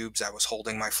chance cubes. I was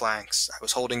holding my flanks. I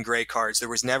was holding gray cards. There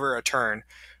was never a turn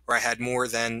where I had more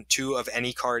than 2 of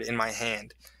any card in my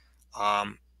hand.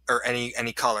 Or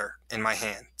any color in my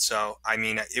hand. So, I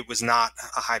mean, it was not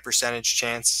a high percentage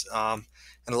chance. And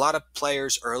a lot of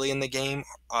players early in the game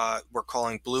were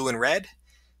calling blue and red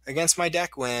against my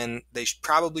deck when they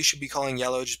probably should be calling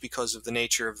yellow, just because of the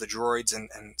nature of the droids and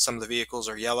some of the vehicles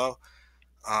are yellow.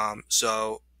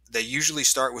 So they usually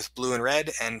start with blue and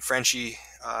red, and Frenchie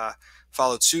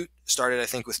followed suit, started I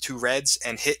think with 2 reds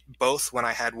and hit both when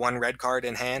I had 1 red card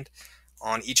in hand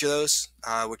on each of those,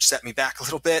 which set me back a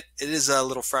little bit. It is a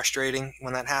little frustrating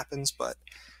when that happens, but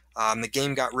the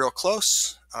game got real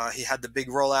close. He had the big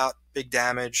rollout, big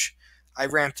damage. I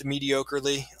ramped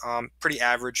mediocrely, pretty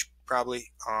average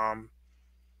probably,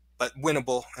 but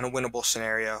winnable in a winnable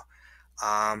scenario.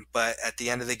 But at the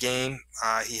end of the game,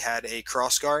 he had a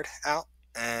cross guard out,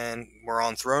 and we're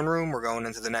on Throne Room. We're going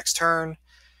into the next turn.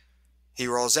 He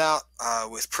rolls out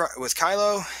with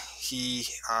Kylo. He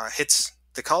hits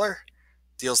the color,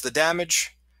 deals the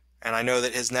damage, and I know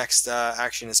that his next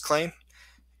action is claim.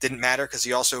 Didn't matter because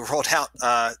he also rolled out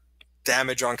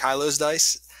damage on Kylo's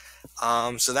dice.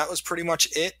 So that was pretty much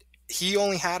it. He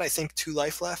only had, I think, 2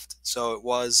 life left, so it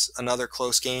was another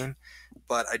close game,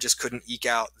 but I just couldn't eke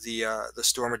out the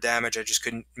Stormer damage. I just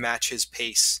couldn't match his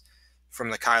pace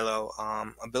from the Kylo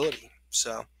ability.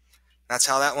 So that's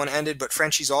how that one ended, but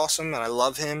Frenchie's awesome, and I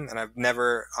love him, and I've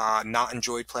never not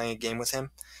enjoyed playing a game with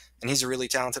him. And he's a really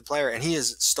talented player, and he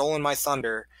has stolen my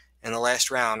thunder in the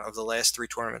last round of the last 3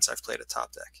 tournaments I've played at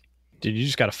Top Deck. Dude, you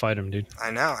just got to fight him, dude.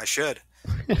 I know, I should.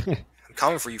 I'm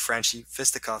coming for you, Frenchie.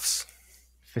 Fisticuffs.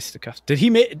 Fisticuffs. Did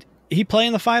he play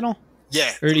in the final?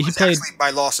 Yeah. Or did he play? Actually,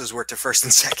 my losses were to first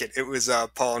and second. It was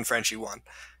Paul and Frenchie won.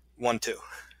 1-2.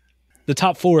 The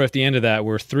top 4 at the end of that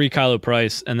were 3 Kylo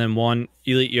Price, and then 1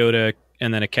 Elite Yoda,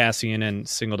 and then a Cassian and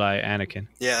Single Die Anakin.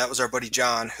 Yeah, that was our buddy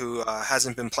John, who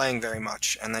hasn't been playing very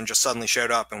much, and then just suddenly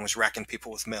showed up and was wrecking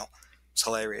people with mill. It was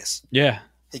hilarious. Yeah.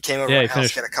 He came over to my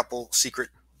house, got a couple secret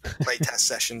playtest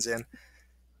sessions in.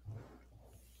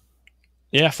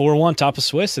 Yeah, 4-1, top of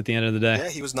Swiss at the end of the day. Yeah,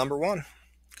 he was number 1,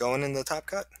 going in the top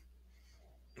cut.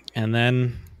 And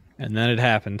then it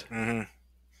happened. Mm-hmm.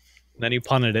 Then he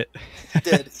punted it. He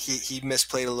did. He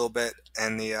misplayed a little bit,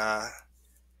 and in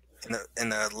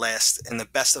the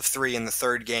best of 3 in the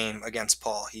 3rd game against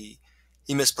Paul, he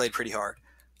misplayed pretty hard.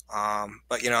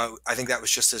 But I think that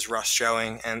was just his rush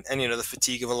showing, and the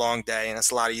fatigue of a long day, and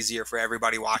it's a lot easier for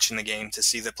everybody watching the game to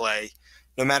see the play.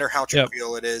 No matter how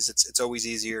trivial it is, it's always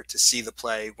easier to see the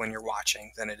play when you're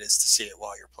watching than it is to see it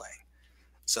while you're playing.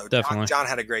 So definitely. John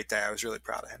had a great day. I was really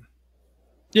proud of him.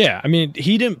 Yeah, I mean,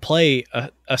 he didn't play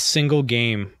a single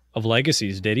game of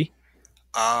Legacies, did he?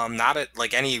 Not at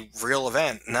like any real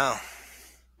event, no.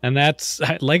 And that's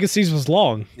Legacies was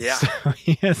long. Yeah. So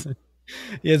he hasn't.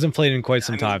 He hasn't played in quite I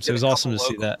some mean, he time, so it did a was couple awesome to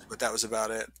see that. locals, but that was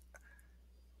about it.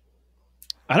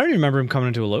 I don't even remember him coming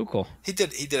into a local. He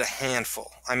did a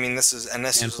handful. I mean, this is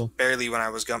Handful. barely when I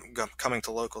was coming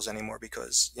to locals anymore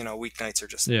because weeknights are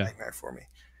just a Yeah. nightmare for me.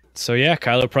 So yeah,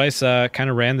 Kylo Price kind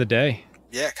of ran the day.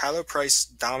 Yeah, Kylo Price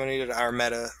dominated our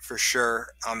meta for sure.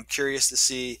 I'm curious to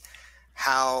see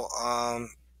how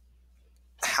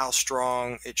how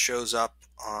strong it shows up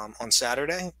on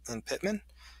Saturday in Pittman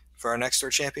for our next Tour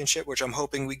Championship, which I'm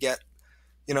hoping we get.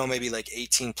 Maybe like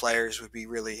 18 players would be a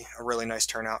really nice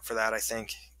turnout for that. I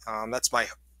think that's my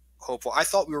hopeful. I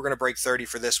thought we were going to break 30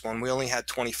 for this one. We only had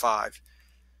 25.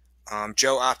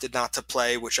 Joe opted not to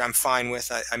play, which I'm fine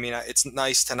with. I mean, it's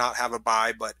nice to not have a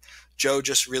bye, but Joe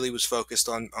just really was focused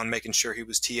on making sure he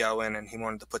was TOing, and he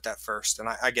wanted to put that first. And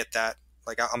I get that.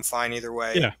 Like, I'm fine either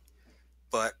way. Yeah.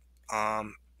 But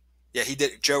yeah, he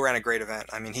did. Joe ran a great event.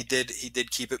 I mean, he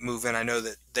did keep it moving. I know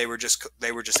that they were just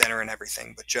entering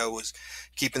everything, but Joe was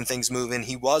keeping things moving.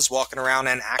 He was walking around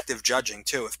and active judging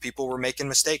too. If people were making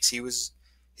mistakes, he was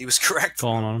correct.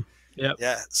 Calling on him. Yep.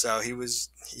 Yeah. So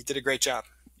he did a great job.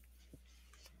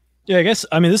 Yeah, I guess,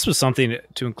 I mean, this was something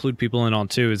to include people in on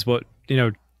too, is what,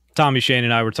 Tommy, Shane,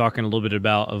 and I were talking a little bit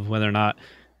about, of whether or not,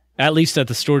 at least at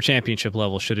the store championship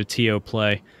level, should a TO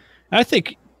play. And I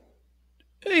think,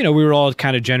 we were all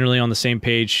kind of generally on the same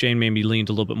page. Shane maybe leaned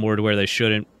a little bit more to where they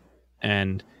shouldn't.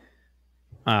 And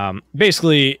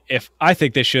basically, I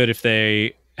think they should if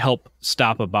they help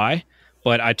stop a bye.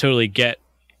 But I totally get,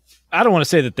 I don't want to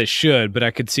say that they should, but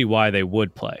I could see why they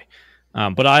would play.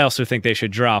 But I also think they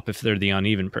should drop if they're the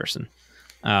uneven person.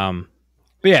 But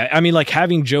yeah, I mean, like,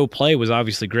 having Joe play was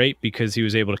obviously great because he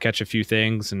was able to catch a few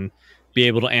things and be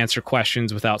able to answer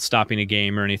questions without stopping a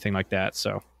game or anything like that.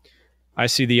 So I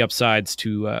see the upsides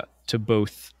to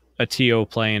both a TO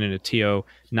playing and a TO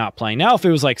not playing. Now, if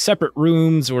it was like separate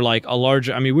rooms or like a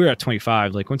larger, I mean, we were at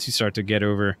 25. Like, once you start to get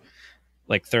over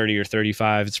like 30 or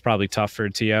 35, it's probably tough for a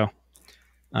TO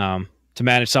to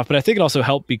manage stuff. But I think it also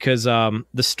helped because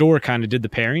the store kind of did the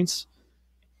pairings.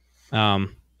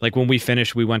 Like, when we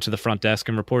finished, we went to the front desk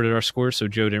and reported our scores, so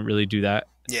Joe didn't really do that.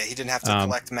 Yeah, he didn't have to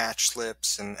collect match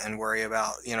slips and worry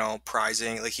about,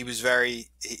 prizing. Like,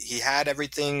 he had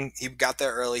everything. He got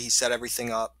there early. He set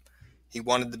everything up. He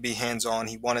wanted to be hands-on.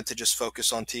 He wanted to just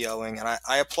focus on TOing, and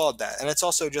I applaud that. And it's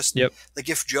also just, like,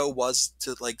 if Joe was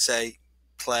to, like, say,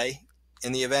 play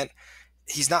in the event,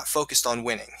 he's not focused on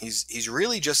winning. He's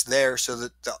really just there so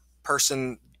that the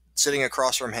person sitting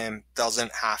across from him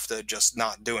doesn't have to just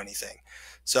not do anything.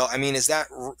 So, I mean, is that,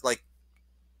 like,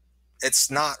 it's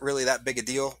not really that big a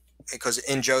deal because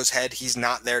in Joe's head, he's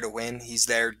not there to win. He's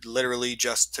there literally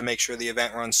just to make sure the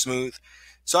event runs smooth.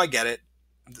 So I get it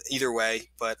either way,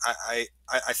 but I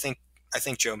think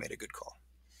Joe made a good call.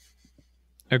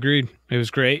 Agreed. It was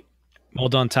great. Well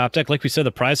done, Top Deck. Like we said,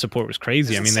 the prize support was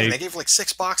crazy. I mean, they gave like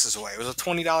 6 boxes away. It was a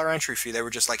 $20 entry fee. They were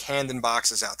just like handing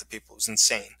boxes out to people. It was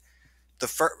insane.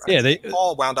 They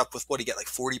all wound up with, what do you get, like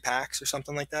 40 packs or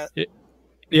something like that?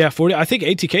 Yeah, 40. I think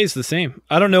ATK is the same.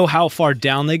 I don't know how far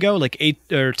down they go. Like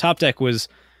Top Deck was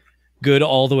good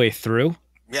all the way through.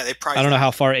 Yeah, they probably. I don't know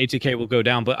how far ATK will go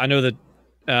down, but I know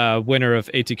the winner of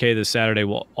ATK this Saturday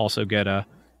will also get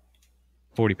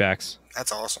 40 packs.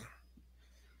 That's awesome.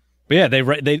 But yeah,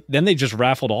 they just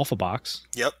raffled off a box.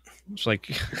 Yep. It's like,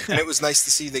 and it was nice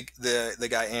to see the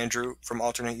guy Andrew from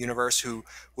Alternate Universe, who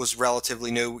was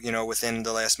relatively new. Within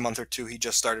the last month or two, he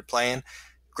just started playing.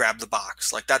 Grab the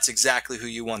box. Like, that's exactly who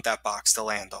you want that box to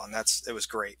land on. It was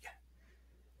great.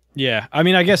 Yeah, I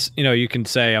mean, I guess you can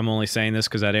say I'm only saying this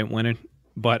because I didn't win it,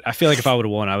 but I feel like if I would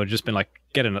have won, I would have just been like,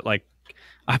 getting it. Like,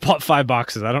 I bought 5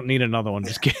 boxes. I don't need another one.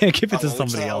 Just give it to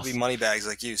somebody else. I'll be money bags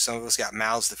like you. Some of us got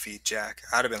mouths to feed, Jack.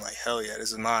 I'd have been like, hell yeah,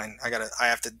 this is mine. I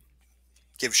have to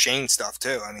give Shane stuff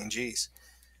too. I mean, geez.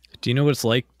 Do you know what it's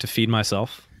like to feed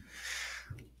myself?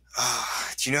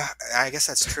 Do you know? I guess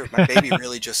that's true. My baby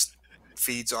really just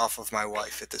feeds off of my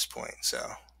wife at this point. So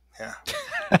yeah,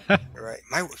 you're right.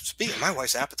 My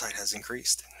wife's appetite has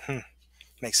increased.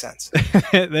 Makes sense.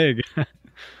 There you go.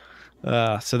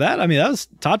 So that was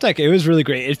Top Deck. It was really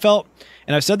great. It felt,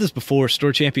 and I've said this before,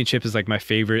 Store Championship is like my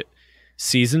favorite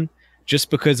season,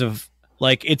 just because of,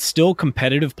 like, it's still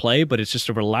competitive play, but it's just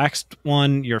a relaxed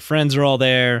one. Your friends are all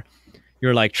there.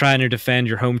 You're like trying to defend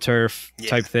your home turf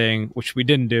type thing, which we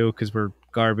didn't do because we're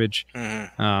garbage.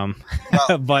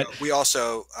 Mm-hmm. But we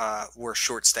also were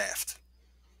short-staffed,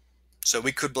 so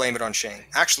we could blame it on Shane.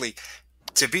 Actually,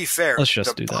 to be fair,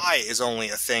 the bye is only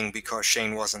a thing because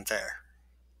Shane wasn't there.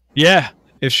 Yeah,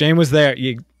 if Shane was there,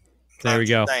 there we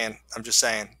go. I'm just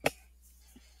saying.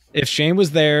 If Shane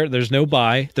was there, there's no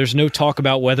buy. There's no talk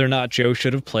about whether or not Joe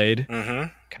should have played.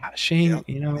 Mm-hmm. God, Shane, Yep.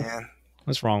 Man,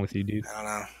 what's wrong with you, dude? I don't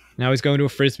know. Now he's going to a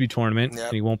Frisbee tournament, Yep.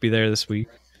 and he won't be there this week.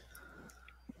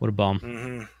 What a bum.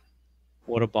 Mm-hmm.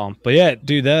 What a bum. But yeah,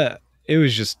 dude, it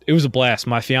was a blast.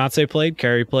 My fiance played,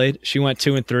 Carrie played. She went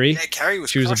 2 and 3. Yeah, Carrie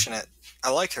was crushing it. I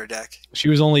liked her deck. She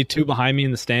was only 2 behind me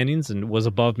in the standings and was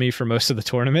above me for most of the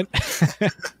tournament.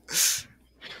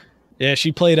 Yeah,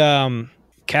 she played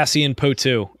Cassian Poe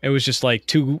 2. It was just like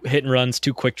 2 hit and runs,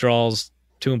 2 quick draws,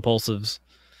 2 impulsives.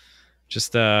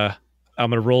 Just I'm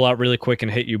gonna roll out really quick and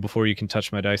hit you before you can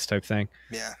touch my dice type thing.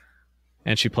 Yeah.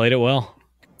 And she played it well.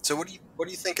 So what do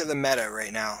you think of the meta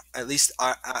right now? At least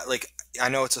I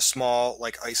know it's a small,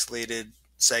 like, isolated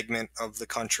segment of the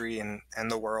country and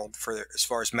the world for as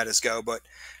far as metas go, but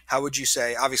how would you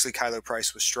say? Obviously, Kylo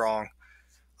Price was strong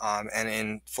and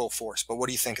in full force, but what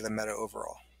do you think of the meta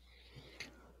overall?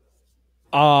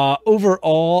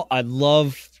 Overall, I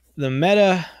love the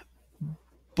meta,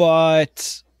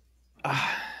 but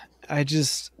I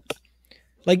just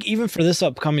like, even for this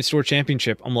upcoming store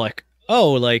championship, I'm like,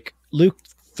 oh, like Luke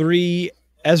 3,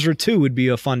 Ezra 2 would be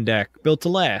a fun deck built to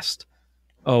last.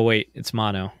 Oh wait, it's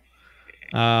mono.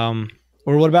 Or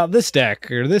what about this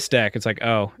deck or this deck? It's like,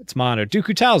 oh, it's mono.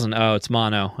 Dooku Talzin, oh, it's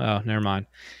mono. Oh, never mind.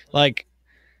 Like,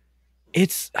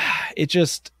 it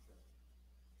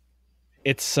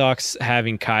sucks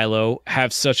having Kylo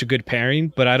have such a good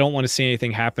pairing, but I don't want to see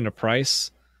anything happen to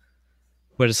Price.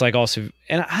 But it's like also,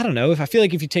 and I don't know, if I feel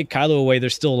like if you take Kylo away,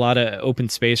 there's still a lot of open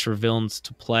space for villains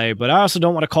to play. But I also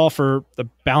don't want to call for the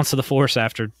bounce of the Force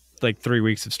after like 3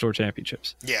 weeks of store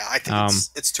championships. Yeah, I think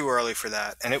it's too early for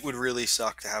that, and it would really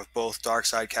suck to have both dark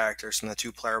side characters from the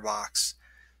 2-player box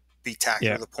be tacked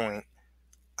to the point.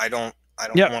 I don't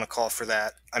want to call for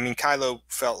that. I mean, Kylo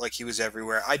felt like he was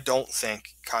everywhere. I don't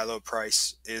think Kylo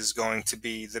Price is going to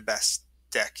be the best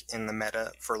deck in the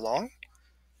meta for long.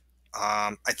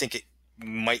 I think it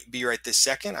might be right this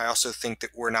second. I also think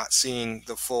that we're not seeing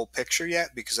the full picture yet,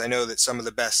 because I know that some of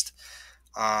the best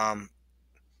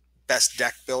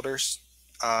deck builders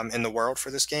in the world for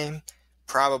this game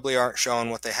probably aren't showing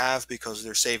what they have because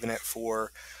they're saving it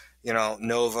for,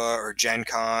 Nova or Gen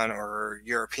Con or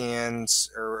Europeans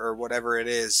or whatever it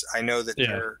is. I know that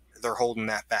they're holding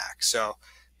that back. So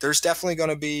there's definitely going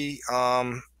to be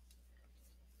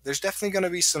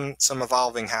some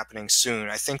evolving happening soon.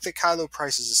 I think that Kylo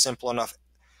Price is a simple enough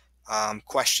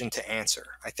question to answer.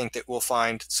 I think that we'll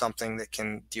find something that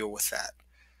can deal with that.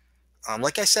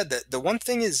 Like I said, the one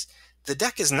thing is the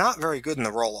deck is not very good in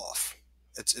the roll-off.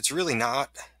 It's really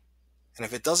not. And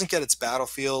if it doesn't get its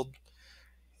battlefield,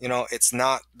 it's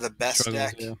not the best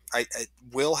deck. Yeah. I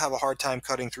will have a hard time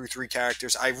cutting through 3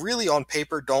 characters. I really, on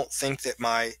paper, don't think that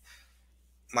my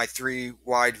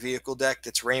 3-wide vehicle deck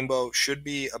that's rainbow should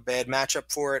be a bad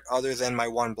matchup for it, other than my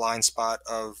one blind spot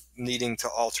of needing to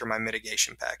alter my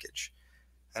mitigation package.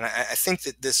 And I think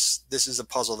that this is a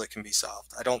puzzle that can be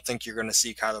solved. I don't think you're going to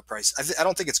see Kylo Price. I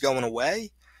don't think it's going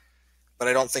away, but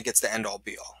I don't think it's the end-all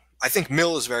be-all. I think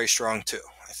Mill is very strong too.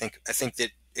 I think that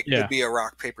it could be a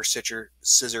rock, paper,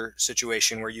 scissor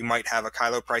situation where you might have a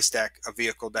Kylo Price deck, a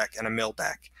vehicle deck, and a Mill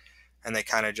deck, and they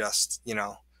kind of just,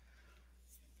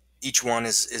 each one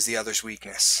is the other's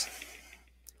weakness.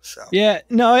 So yeah,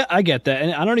 no, I get that,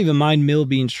 and I don't even mind Mill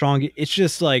being strong. It's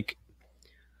just like,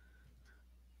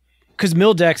 because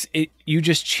Mill decks, you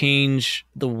just change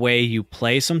the way you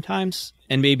play sometimes,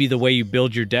 and maybe the way you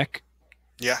build your deck.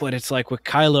 Yeah. But it's like with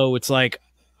Kylo, it's like,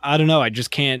 I don't know, I just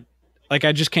can't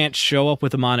show up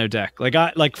with a mono deck.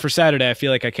 Like for Saturday, I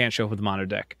feel like I can't show up with a mono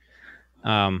deck.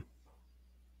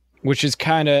 Which is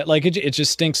kind of like, it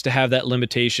just stinks to have that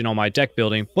limitation on my deck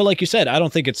building. But like you said, I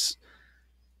don't think it's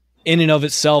in and of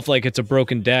itself like it's a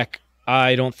broken deck.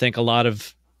 I don't think a lot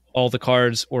of all the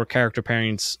cards or character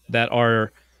pairings that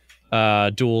are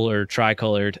dual or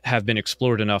tricolored have been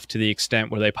explored enough to the extent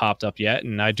where they popped up yet.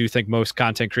 And I do think most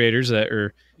content creators that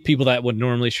are people that would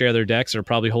normally share their decks are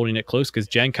probably holding it close, because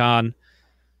Gen Con,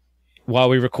 while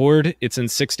we record, it's in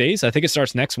 6 days. I think it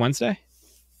starts next Wednesday.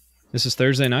 This is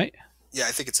Thursday night. Yeah,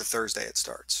 I think it's a Thursday it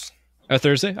starts. A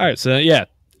Thursday? All right. So yeah,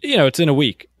 it's in a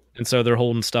week. And so they're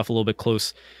holding stuff a little bit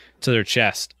close to their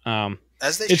chest.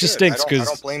 As they should. Just stinks because I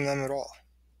don't blame them at all.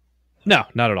 No,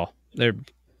 not at all. There's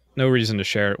no reason to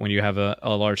share it when you have a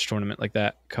large tournament like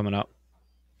that coming up.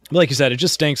 But like you said, it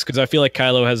just stinks because I feel like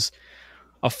Kylo has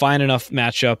a fine enough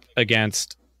matchup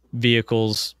against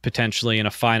vehicles potentially, and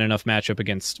a fine enough matchup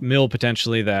against Mill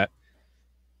potentially, that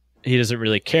he doesn't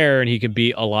really care, and he could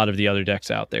beat a lot of the other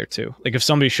decks out there too. Like if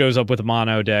somebody shows up with a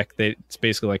mono deck, it's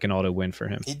basically like an auto win for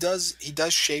him. He does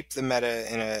shape the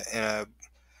meta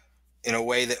in a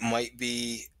way that might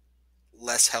be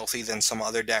less healthy than some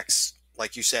other decks,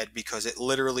 like you said, because it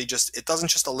literally just it doesn't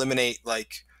just eliminate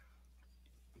like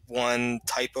one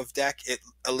type of deck. It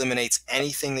eliminates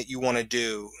anything that you want to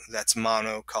do that's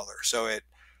mono color. So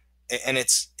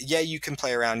it's yeah, you can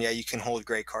play around, yeah, you can hold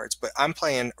gray cards, but I'm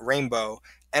playing rainbow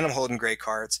and I'm holding gray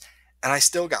cards, and I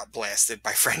still got blasted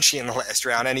by Frenchie in the last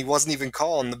round, and he wasn't even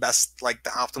calling the best, like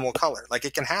the optimal color. Like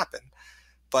it can happen.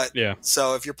 But Yeah.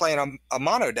 so if you're playing a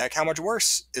mono deck, how much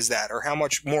worse is that, or how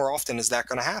much more often is that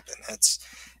going to happen?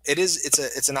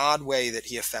 It's an odd way that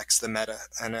he affects the meta,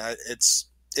 and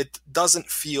it doesn't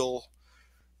feel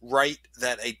right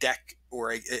that a deck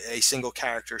or a single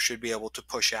character should be able to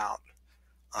push out,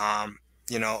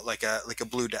 like a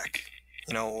blue deck,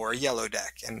 or a yellow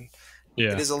deck, and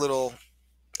Yeah. it's a little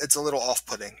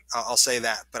off-putting. I'll say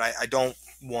that, but I don't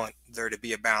want there to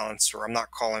be a balance, or I'm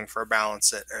not calling for a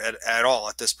balance at all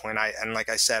at this point. And like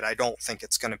I said, I don't think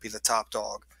it's going to be the top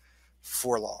dog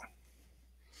for long.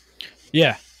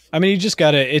 Yeah. I mean, you just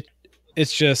got to,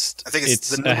 it's just, I think it's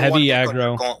the a heavy number one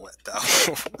aggro gauntlet,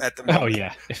 though, at the moment. Oh,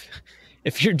 yeah.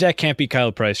 If your deck can't beat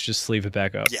Kylo Price, just sleeve it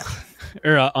back up. Yeah.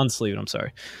 Or unsleeve it, I'm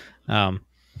sorry. But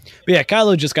yeah,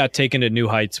 Kylo just got taken to new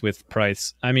heights with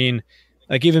Price. I mean,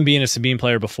 like even being a Sabine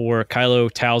player before,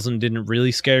 Kylo Talzin didn't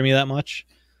really scare me that much.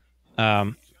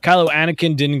 Kylo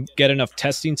Anakin didn't get enough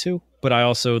testing to, but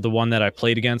the one that I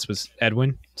played against was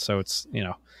Edwin. So it's,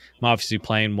 I'm obviously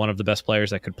playing one of the best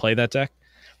players that could play that deck.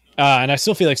 And I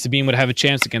still feel like Sabine would have a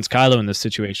chance against Kylo in this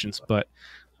situations, but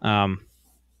and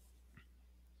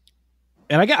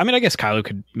I guess Kylo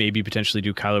could maybe potentially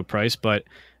do Kylo Price, but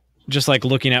just like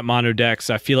looking at mono decks,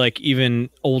 I feel like even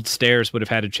Old Stairs would have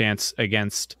had a chance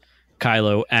against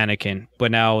Kylo Anakin.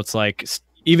 But now it's like,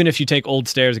 even if you take Old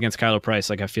Stairs against Kylo Price,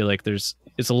 like I feel like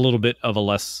it's a little bit of a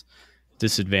less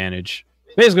disadvantage.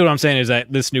 Basically, what I'm saying is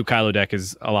that this new Kylo deck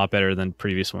is a lot better than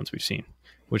previous ones we've seen,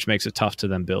 which makes it tough to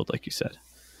then build, like you said.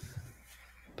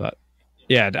 But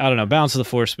yeah, I don't know. Balance of the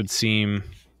Force would seem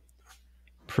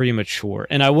premature,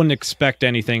 and I wouldn't expect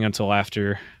anything until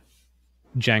after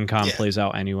Gen Con plays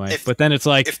out anyway. But then it's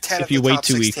like, if you wait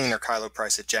 2 weeks, 16 are Kylo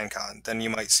Price at Gen Con, then you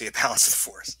might see a Balance of the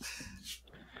Force.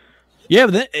 Yeah,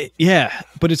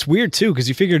 but it's weird too, because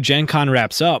you figure Gen Con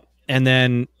wraps up, and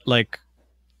then like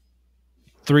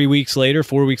 4 weeks later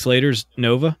is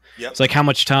Nova. Yep. It's like, how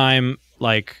much time?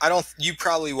 Like, you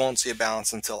probably won't see a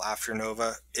balance until after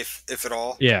Nova, if at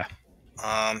all. Yeah.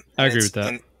 I agree with that.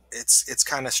 And it's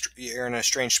kind of, you're in a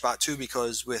strange spot too,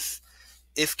 because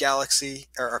if Galaxy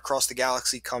or Across the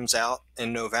Galaxy comes out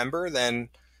in November, then,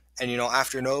 and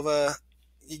after Nova,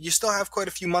 you still have quite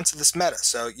a few months of this meta,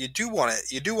 so you do want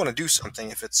to do something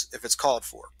if it's called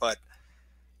for. But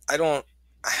I don't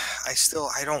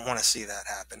want to see that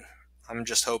happen. I'm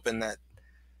just hoping that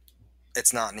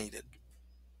it's not needed.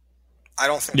 I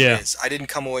don't think it is. I didn't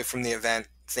come away from the event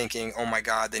thinking, oh my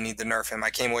God, they need to nerf him. I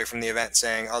came away from the event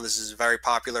saying, oh, this is very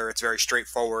popular. It's very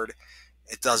straightforward.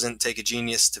 It doesn't take a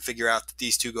genius to figure out that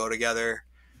these two go together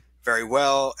very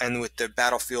well. And with the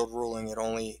Battlefield ruling, it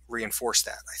only reinforced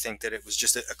that. I think that it was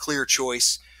just a clear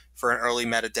choice for an early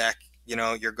meta deck.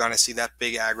 You're going to see that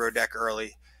big aggro deck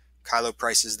early. Kylo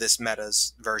Price is this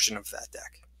meta's version of that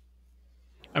deck.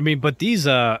 I mean, but these,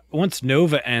 once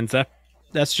Nova ends,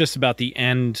 that's just about the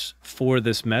end for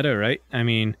this meta, right? I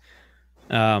mean,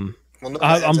 I'm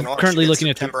currently looking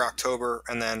at September, October,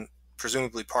 and then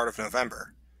presumably part of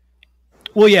November.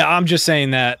 Well, yeah, I'm just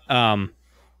saying that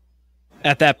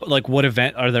at that, like, what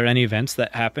event, are there any events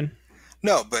that happen?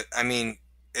 No, but I mean,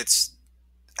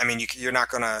 you're not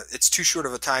gonna, it's too short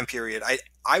of a time period.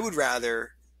 I would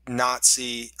rather not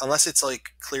see, unless it's like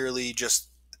clearly just,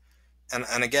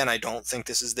 and again, I don't think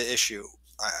this is the issue.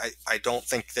 I don't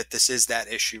think that this is that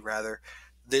issue, rather.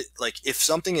 That, like, if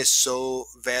something is so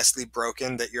vastly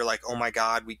broken that you're like, oh my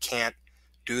God, we can't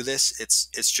do this,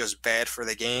 it's just bad for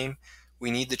the game,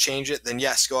 we need to change it, then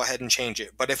yes, go ahead and change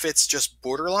it. But if it's just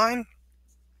borderline,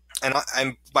 and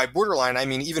I'm by borderline, I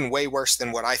mean even way worse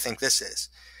than what I think this is,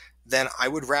 then I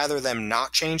would rather them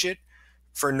not change it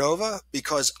for Nova,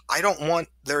 because I don't want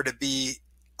there to be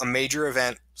a major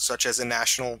event such as a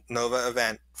national Nova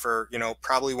event for,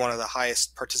 probably one of the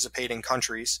highest participating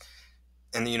countries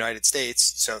in the United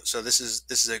States. So this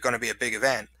is going to be a big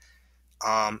event.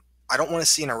 I don't want to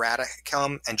see an errata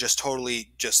come and just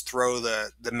totally just throw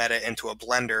the meta into a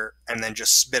blender and then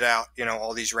just spit out,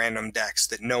 all these random decks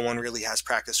that no one really has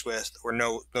practice with or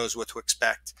knows what to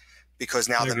expect, because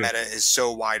now the meta is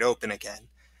so wide open again.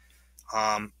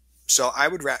 So I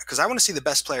would, because I want to see the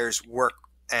best players work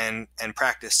and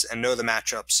practice and know the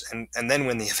matchups and then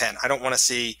win the event. I don't want to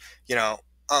see,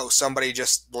 oh, somebody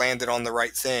just landed on the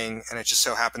right thing and it just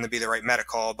so happened to be the right meta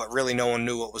call, but really no one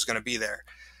knew what was going to be there.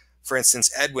 For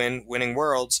instance, Edwin winning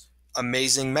Worlds,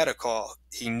 amazing meta call.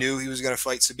 He knew he was going to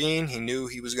fight Sabine. He knew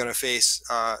he was going to face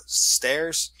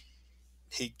Stairs.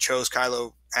 He chose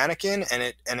Kylo Anakin,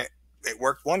 and it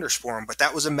worked wonders for him. But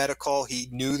that was a meta call. He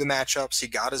knew the matchups. He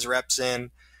got his reps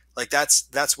in. Like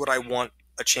that's what I want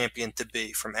a champion to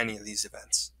be from any of these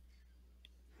events.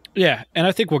 Yeah, and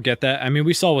I think we'll get that. I mean,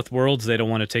 we saw with Worlds they don't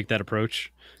want to take that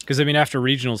approach because I mean, after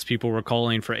regionals, people were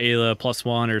calling for Ayla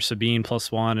 +1 or Sabine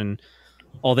 +1, and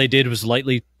all they did was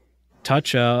lightly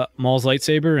touch Maul's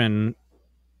lightsaber and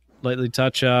lightly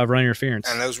touch run interference.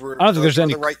 And those were, I don't think there's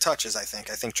any the right touches. I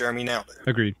think Jeremy nailed it.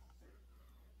 Agreed.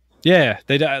 Yeah,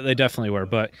 they definitely were,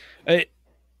 but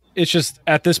it's just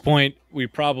at this point we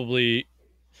probably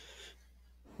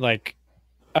like.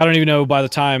 I don't even know by the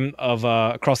time of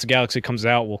Across the Galaxy comes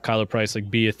out, will Kylo Price like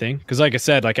be a thing? Because like I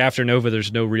said, like after Nova,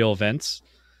 there's no real events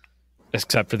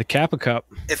except for the Kappa Cup.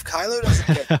 If Kylo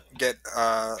doesn't get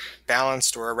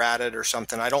balanced or errated or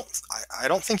something, I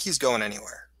don't think he's going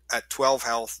anywhere. At 12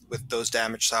 health with those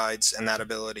damage sides and that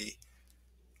ability,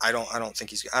 I don't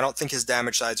think his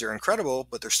damage sides are incredible,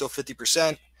 but they're still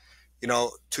 50%. You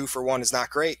know, 2 for 1 is not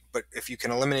great, but if you can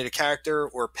eliminate a character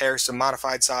or pair some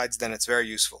modified sides, then it's very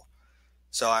useful.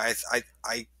 So I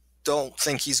don't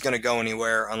think he's going to go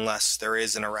anywhere unless there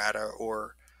is an errata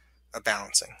or a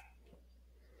balancing.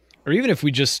 Or even if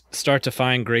we just start to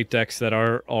find great decks that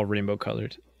are all rainbow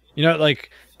colored. You know, like,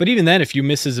 but even then, if you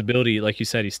miss his ability, like you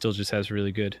said, he still just has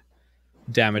really good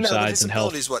damage sides and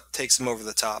health. His ability is what takes him over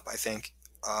the top, I think.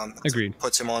 Agreed.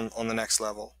 Puts him on the next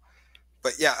level.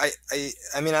 But yeah,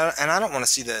 I mean, I don't want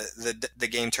to see the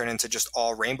game turn into just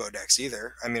all rainbow decks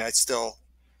either. I mean, I still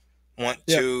want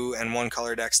 2 and 1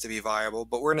 color decks to be viable,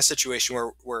 but we're in a situation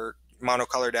where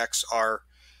monocolor decks are,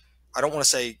 I don't want to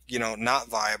say, you know, not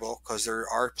viable, because there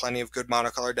are plenty of good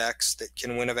monocolor decks that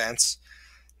can win events,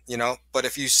 you know, but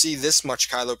if you see this much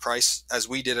Kylo Price as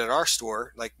we did at our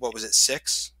store, like what was it,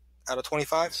 6 out of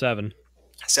 25? 7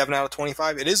 out of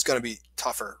 25, it is going to be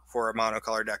tougher for a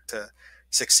monocolor deck to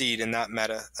succeed in that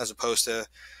meta as opposed to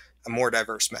a more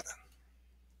diverse meta.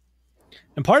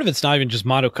 And part of it's not even just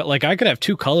mono. Like I could have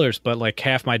 2 colors, but like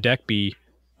half my deck be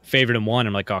favored in one.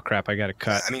 I'm like, oh crap, I got to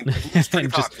cut. I mean, it's pretty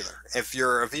popular. If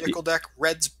you're a vehicle deck,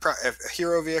 if a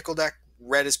hero vehicle deck,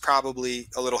 red is probably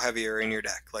a little heavier in your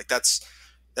deck. Like that's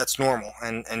normal,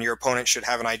 and your opponent should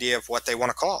have an idea of what they want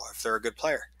to call if they're a good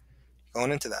player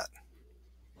going into that.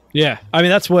 Yeah, I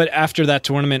mean that's what after that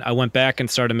tournament I went back and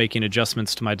started making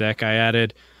adjustments to my deck. I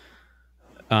added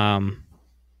some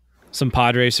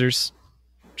pod racers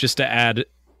just to add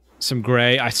some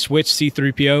gray. I switched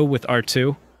C-3PO with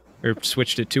R2, or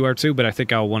switched it to R2, but I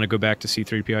think I'll want to go back to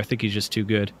C-3PO. I think he's just too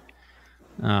good.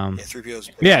 Yeah, 3PO's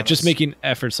just making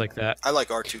efforts like that. I like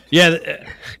R2. Yeah,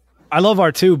 I love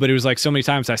R2, but it was like so many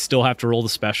times I still have to roll the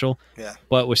special. Yeah.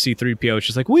 But with C-3PO, it's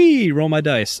just like, roll my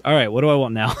dice. All right, what do I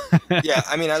want now? Yeah,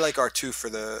 I mean, I like R2 for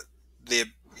the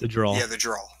draw. Yeah, the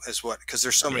draw is what, because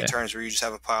there's so many turns where you just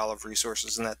have a pile of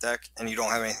resources in that deck and you don't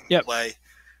have anything to play.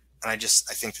 And I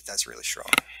think that's really strong.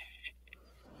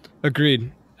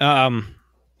 Agreed.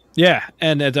 Yeah,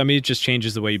 and I mean, it just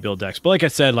changes the way you build decks. But like I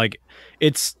said, like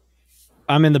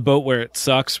I'm in the boat where it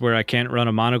sucks, where I can't run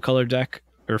a monocolor deck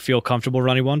or feel comfortable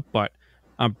running one, but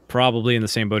I'm probably in the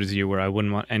same boat as you, where I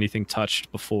wouldn't want anything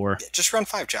touched before. Yeah, just run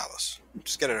 5 Jawas.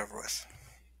 Just get it over with.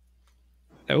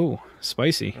 Oh,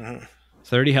 spicy.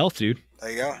 30 health, dude. There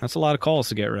you go. That's a lot of calls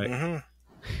to get right.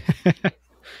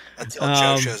 Until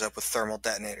Joe shows up with thermal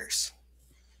detonators.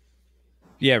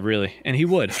 Yeah, really. And he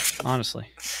would,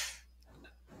 honestly.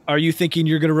 Are you thinking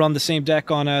you're going to run the same deck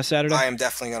on Saturday? I am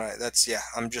definitely going to.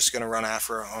 I'm just going to run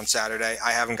Aphra on Saturday.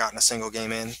 I haven't gotten a single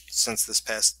game in since this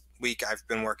past week. I've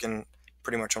been working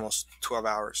pretty much almost 12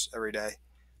 hours every day.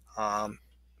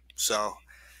 So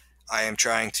I am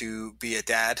trying to be a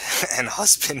dad and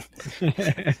husband.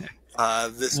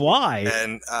 Why?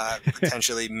 And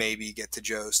potentially maybe get to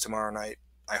Joe's tomorrow night.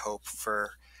 I hope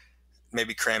for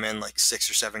maybe cram in like 6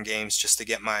 or 7 games just to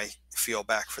get my feel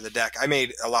back for the deck. I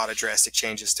made a lot of drastic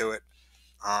changes to it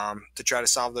to try to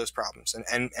solve those problems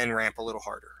and ramp a little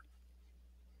harder.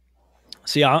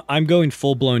 See, I'm going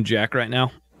full-blown Jack right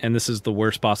now, and this is the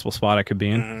worst possible spot I could be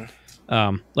in.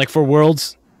 Like for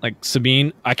Worlds, like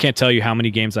Sabine, I can't tell you how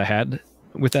many games I had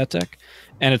with that deck.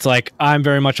 And it's like, I'm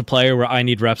very much a player where I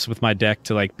need reps with my deck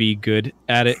to like be good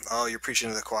at it. Oh, you're preaching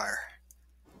to the choir.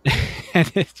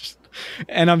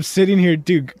 And I'm sitting here,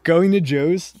 dude, going to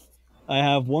Joe's. I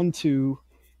have 1, 2,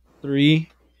 3,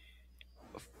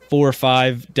 4,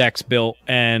 5 decks built,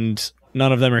 and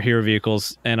none of them are hero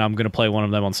vehicles, and I'm going to play one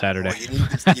of them on Saturday.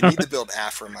 Well, you need to build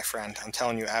Aphra, my friend. I'm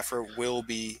telling you, Aphra will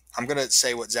be... I'm going to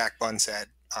say what Zach Bunn said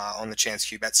on the Chance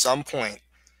Cube. At some point,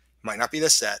 Might not be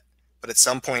this set, but at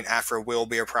some point Aphra will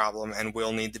be a problem and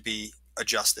will need to be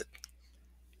adjusted.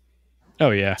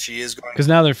 Oh yeah, she is going because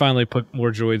now they're finally put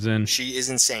more droids in. She is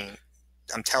insane.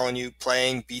 I'm telling you,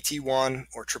 playing BT1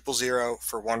 or 000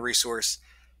 for one resource,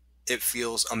 it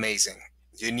feels amazing.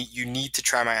 You need to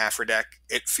try my Aphra deck.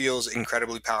 It feels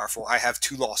incredibly powerful. I have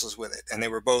 2 losses with it, and they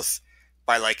were both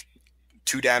by like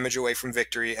 2 damage away from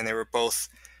victory, and they were both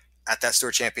at that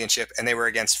store championship, and they were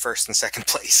against first and second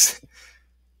place.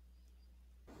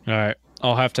 All right,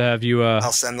 I'll have to have you.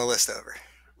 I'll send the list over.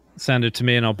 Send it to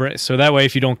me, and I'll bring. So that way,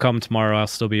 if you don't come tomorrow, I'll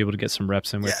still be able to get some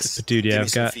reps in with yes. it. But dude, yeah,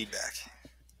 feedback.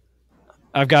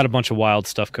 I've got a bunch of wild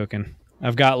stuff cooking.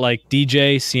 I've got like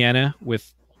DJ Sienna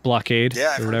with Blockade,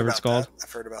 or whatever it's called.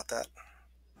 I've heard about that.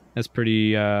 That's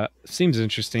pretty. Seems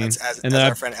interesting. As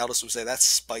our friend Eldis would say, that's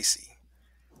spicy.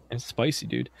 It's spicy,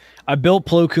 dude. I built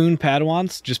Plo Koon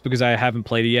Padawans just because I haven't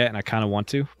played it yet, and I kind of want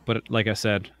to. But like I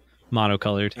said,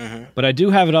 monocolored. Mm-hmm. But I do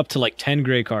have it up to like 10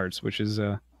 gray cards, which is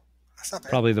that's not bad.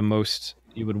 Probably the most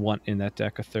you would want in that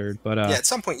deck, a third. But yeah, at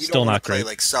some point you still don't want to play great.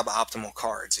 like suboptimal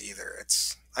cards either.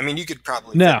 I mean, you could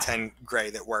probably get 10 gray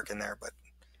that work in there, but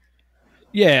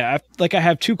yeah, I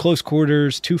have 2 close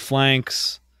quarters, 2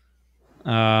 flanks, 2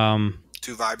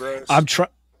 vibros.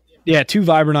 2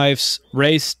 vibro knives,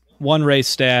 one race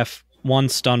staff, 1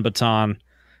 stun baton,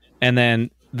 and then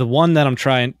the one that I'm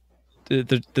trying,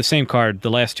 the same card.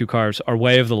 The last 2 cards are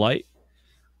Way of the Light.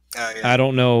 Yeah. I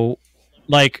don't know,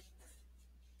 like.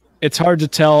 It's hard to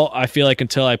tell, I feel like,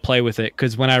 until I play with it,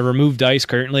 because when I remove dice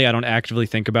currently, I don't actively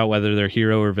think about whether they're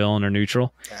hero or villain or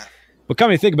neutral. Yeah. But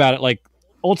come to think about it, like,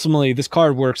 ultimately, this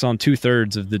card works on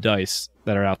 2/3 of the dice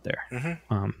that are out there.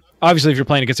 Mm-hmm. Obviously, if you're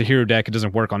playing against a hero deck, it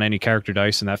doesn't work on any character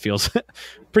dice, and that feels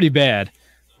pretty bad.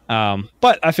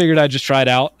 But I figured I'd just try it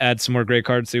out, add some more gray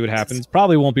cards, see what happens.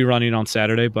 Probably won't be running on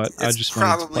Saturday, but I just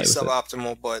wanted to play with it. It's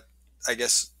probably suboptimal, but I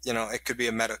guess, it could be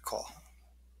a meta call.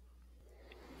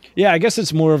 Yeah, I guess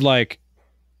it's more of like,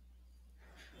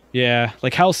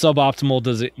 like how suboptimal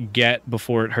does it get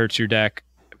before it hurts your deck?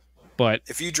 But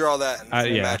if you draw that in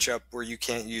a matchup where you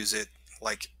can't use it,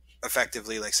 like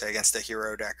effectively, like say against a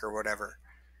hero deck or whatever,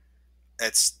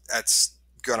 that's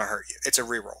gonna hurt you. It's a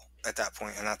reroll at that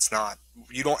point, and that's not.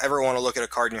 You don't ever want to look at a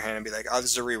card in your hand and be like, "Oh,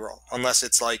 this is a reroll," unless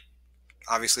it's like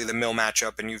obviously the mill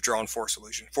matchup and you've drawn Force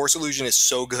Illusion. Force Illusion is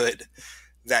so good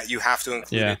that you have to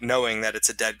include it knowing that it's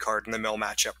a dead card in the mill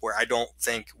matchup, where I don't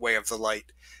think Way of the Light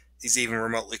is even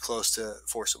remotely close to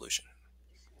Force Illusion.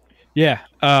 Yeah.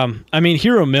 I mean,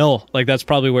 Hero Mill, like that's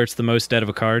probably where it's the most dead of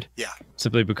a card. Yeah.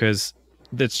 Simply because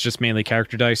that's just mainly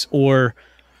character dice, or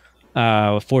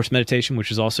Force Meditation,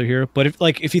 which is also Hero. But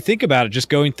if you think about it, just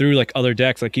going through like other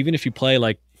decks, like even if you play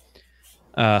like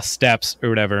Steps or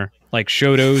whatever, like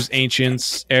Shotos,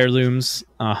 Ancients, Heirlooms,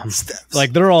 Steps.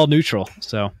 like they're all neutral,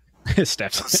 so...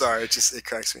 Steps. I'm sorry, it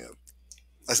cracks me up.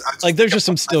 Like there's just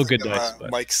some still good dice.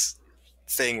 Mike's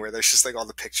thing where there's just like all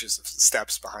the pictures of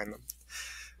Steps behind them.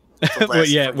 Well,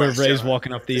 yeah, where Ray's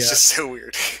walking up the. It's just so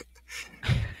weird.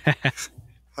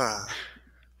 But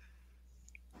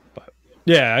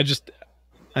yeah,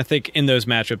 I think in those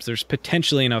matchups there's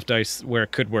potentially enough dice where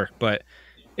it could work, but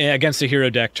against a hero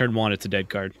deck, turn 1, it's a dead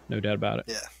card, no doubt about it.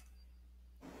 Yeah.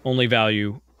 Only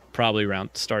value probably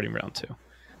starting round 2,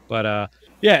 but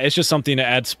yeah, it's just something to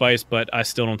add spice, but I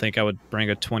still don't think I would bring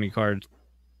a 20 card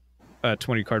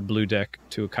blue deck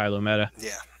to a Kylo meta.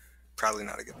 Yeah, probably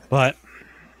not a good meta. But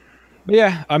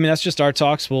yeah, I mean that's just our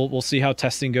talks. We'll see how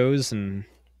testing goes, and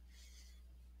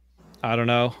I don't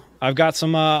know. I've got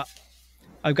some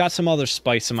other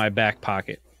spice in my back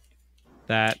pocket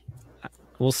that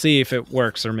we'll see if it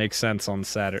works or makes sense on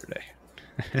Saturday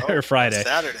or Friday.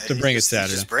 Saturday. To bring it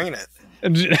Saturday. Just bringing it.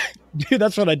 Dude,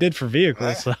 that's what I did for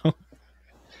vehicles. Right. So.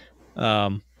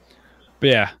 But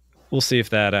yeah, we'll see if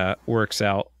that works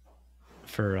out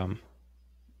for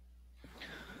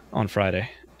on Friday,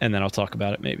 and then I'll talk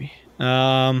about it maybe.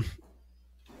 So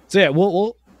yeah,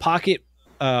 we'll pocket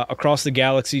across the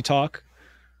galaxy talk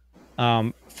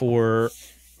for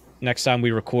next time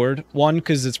we record. 1,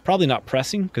 because it's probably not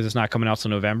pressing because it's not coming out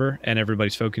till November, and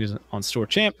everybody's focusing on Store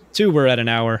Champ. 2, we're at an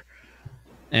hour,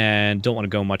 and don't want to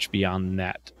go much beyond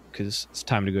that because it's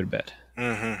time to go to bed.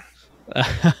 Mm-hmm.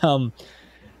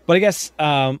 But I guess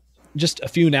just a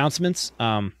few announcements.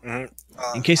 In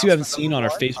case you haven't seen on our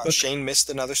Facebook, Shane missed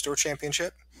another store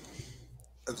championship.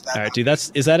 All right, dude.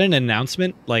 Is that an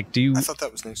announcement? Like, do you? I thought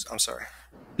that was news. I'm sorry.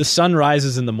 The sun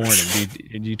rises in the morning.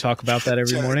 Do you talk about that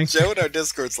every morning? Joe in our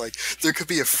Discord's like, there could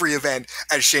be a free event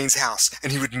at Shane's house,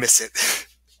 and he would miss it.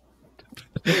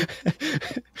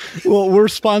 Well, we're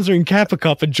sponsoring Kappa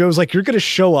Cup, and Joe's like, you're going to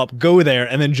show up, go there,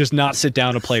 and then just not sit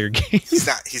down to play your game. He's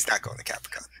not going to Kappa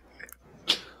Cup.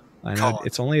 I know.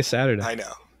 It's only a Saturday. I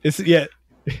know. Yeah.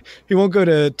 He won't go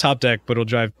to Top Deck, but he'll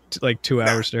drive like 2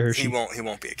 hours to Hershey. He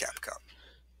won't be a Kappa Cup.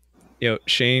 Yo,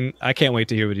 Shane, I can't wait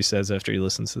to hear what he says after he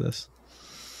listens to this.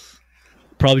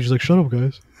 Probably just like, shut up,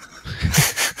 guys.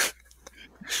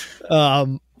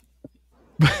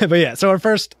 But yeah, so our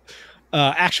first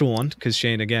actual one, because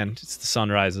Shane, again, it's the sun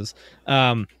rises.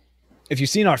 If you've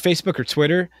seen our Facebook or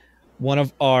Twitter, one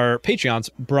of our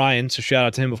Patreons, Brian, so shout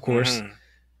out to him, of course,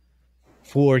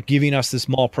 for giving us this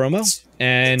mall promo.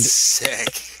 And it's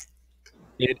sick.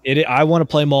 I want to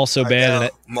play mall so bad.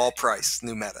 Mall price,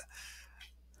 new meta.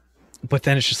 But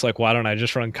then it's just like, why don't I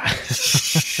just run?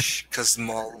 Because the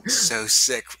mall looks so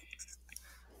sick.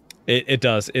 It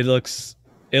does. It looks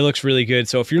really good.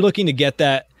 So if you're looking to get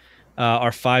that,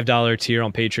 our $5 tier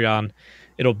on Patreon,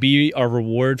 it'll be our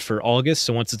reward for August.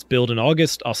 So once it's billed in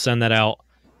August, I'll send that out.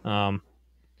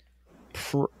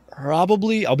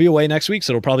 Probably I'll be away next week,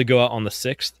 so it'll probably go out on the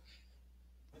 6th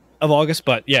of August.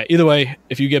 But yeah, either way,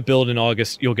 if you get billed in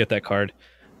August, you'll get that card.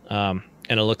 And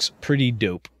it looks pretty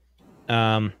dope.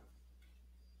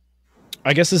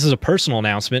 I guess this is a personal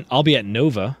announcement. I'll be at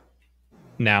Nova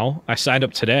now. I signed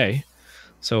up today.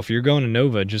 So if you're going to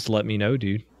Nova, just let me know,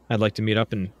 dude. I'd like to meet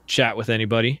up and chat with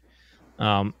anybody.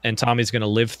 And Tommy's going to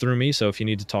live through me. So if you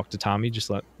need to talk to Tommy,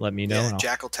 just let me know. Yeah,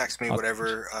 Jack will text me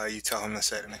whatever you tell him to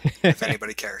say to me, if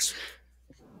anybody cares.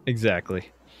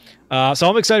 Exactly. So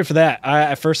I'm excited for that.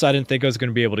 At first, I didn't think I was going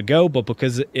to be able to go, but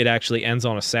because it actually ends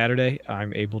on a Saturday,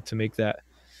 I'm able to make that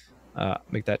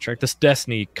trek. This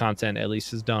Destiny content, at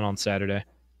least, is done on Saturday.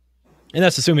 And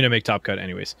that's assuming I make Top Cut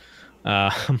anyways.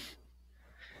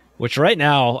 Which right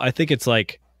now, I think it's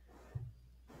like...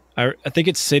 I think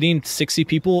it's sitting 60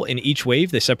 people in each wave.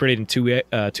 They separate in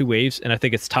two waves, and I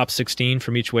think it's top 16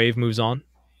 from each wave moves on.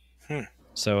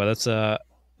 So it's a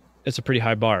pretty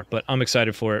high bar, but I'm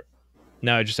excited for it.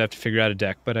 Now I just have to figure out a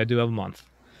deck, but I do have a month.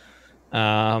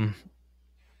 Kappa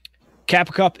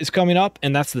Cup is coming up,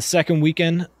 and that's the second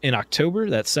weekend in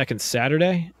October. That second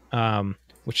Saturday,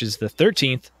 which is the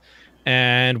 13th,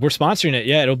 and we're sponsoring it.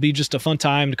 Yeah, it'll be just a fun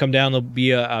time to come down. There'll be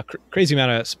a crazy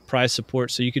amount of prize support,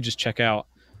 so you could just check out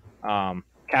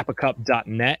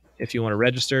kappacup.net if you want to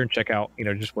register and check out,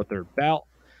 just what they're about.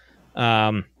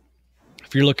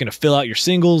 If you're looking to fill out your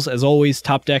singles, as always,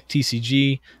 Top Deck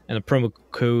TCG and the promo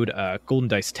code Golden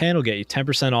Dice 10 will get you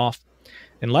 10% off.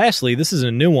 And lastly, this is a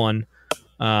new one.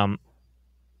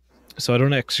 So I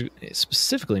don't actually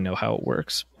specifically know how it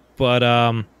works, but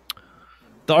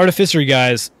the Artificery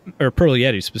guys, or Pearl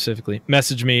Yeti specifically,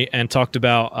 messaged me and talked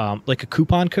about like a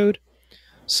coupon code.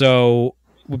 So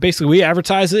basically, we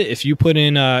advertise it. If you put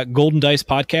in Golden Dice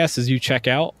Podcast as you check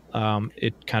out,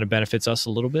 it kind of benefits us a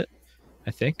little bit,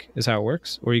 I think, is how it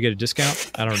works. Or you get a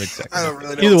discount. I don't know exactly. I don't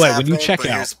really know. Either way, when you check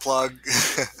out, here's a plug.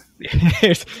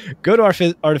 Go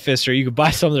to Artificer. You can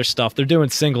buy some of their stuff. They're doing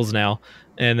singles now.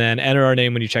 And then enter our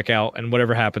name when you check out. And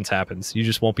whatever happens, happens. You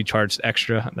just won't be charged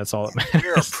extra. And that's all it matters. We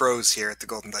are pros here at the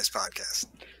Golden Dice Podcast.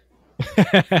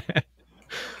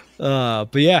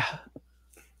 But yeah.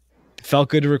 Felt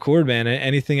good to record, man.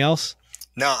 Anything else?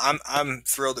 No, I'm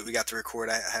thrilled that we got to record.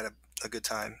 I had a good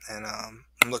time, and I'm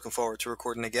looking forward to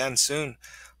recording again soon,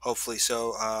 hopefully.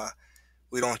 So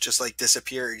we don't just like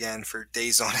disappear again for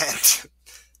days on end.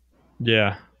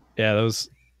 Yeah, that was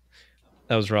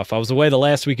rough. I was away the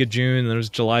last week of June, and then it was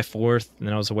July 4th, and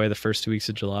then I was away the first 2 weeks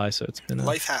of July. So it's been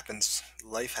life happens.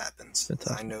 I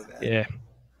know that.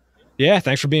 Yeah,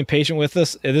 thanks for being patient with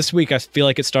us. This week, I feel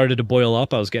like it started to boil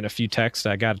up. I was getting a few texts.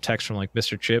 I got a text from like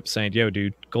Mr. Chip saying, "Yo,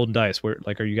 dude, Golden Dice,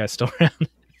 are you guys still around?"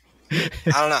 I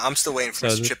don't know. I'm still waiting for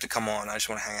Mr. Chip to come on. I just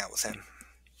want to hang out with him.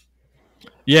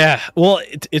 Yeah, well,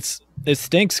 it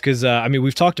stinks because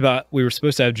we've talked about we were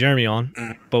supposed to have Jeremy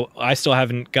on, but I still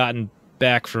haven't gotten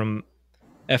back from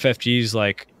FFG's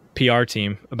like PR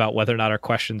team about whether or not our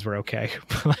questions were okay.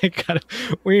 Like,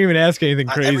 we didn't even ask anything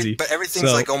crazy. But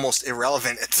everything's like almost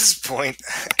irrelevant at this point.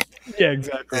 Yeah,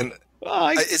 exactly. And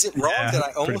is it wrong that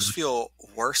I almost feel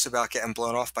worse about getting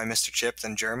blown off by Mr. Chip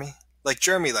than Jeremy? Like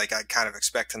Jeremy, like I kind of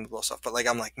expect him to blow stuff, but like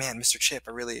I'm like, man, Mr. Chip,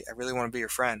 I really want to be your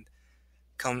friend.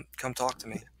 Come talk to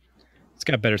me. It's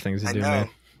got better things to do, man.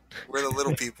 We're the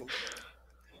little people.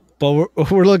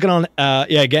 But we're looking on,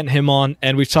 getting him on,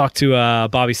 and we've talked to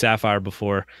Bobby Sapphire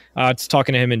before. It's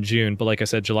talking to him in June, but like I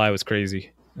said, July was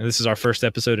crazy. And this is our first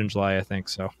episode in July, I think.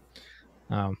 So,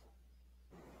 and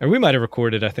we might have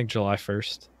recorded, I think, July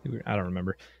 1st. I don't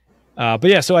remember. But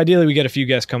yeah, so ideally we get a few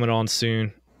guests coming on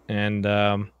soon. And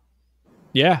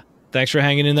thanks for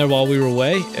hanging in there while we were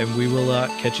away, and we will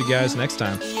catch you guys next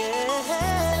time. So.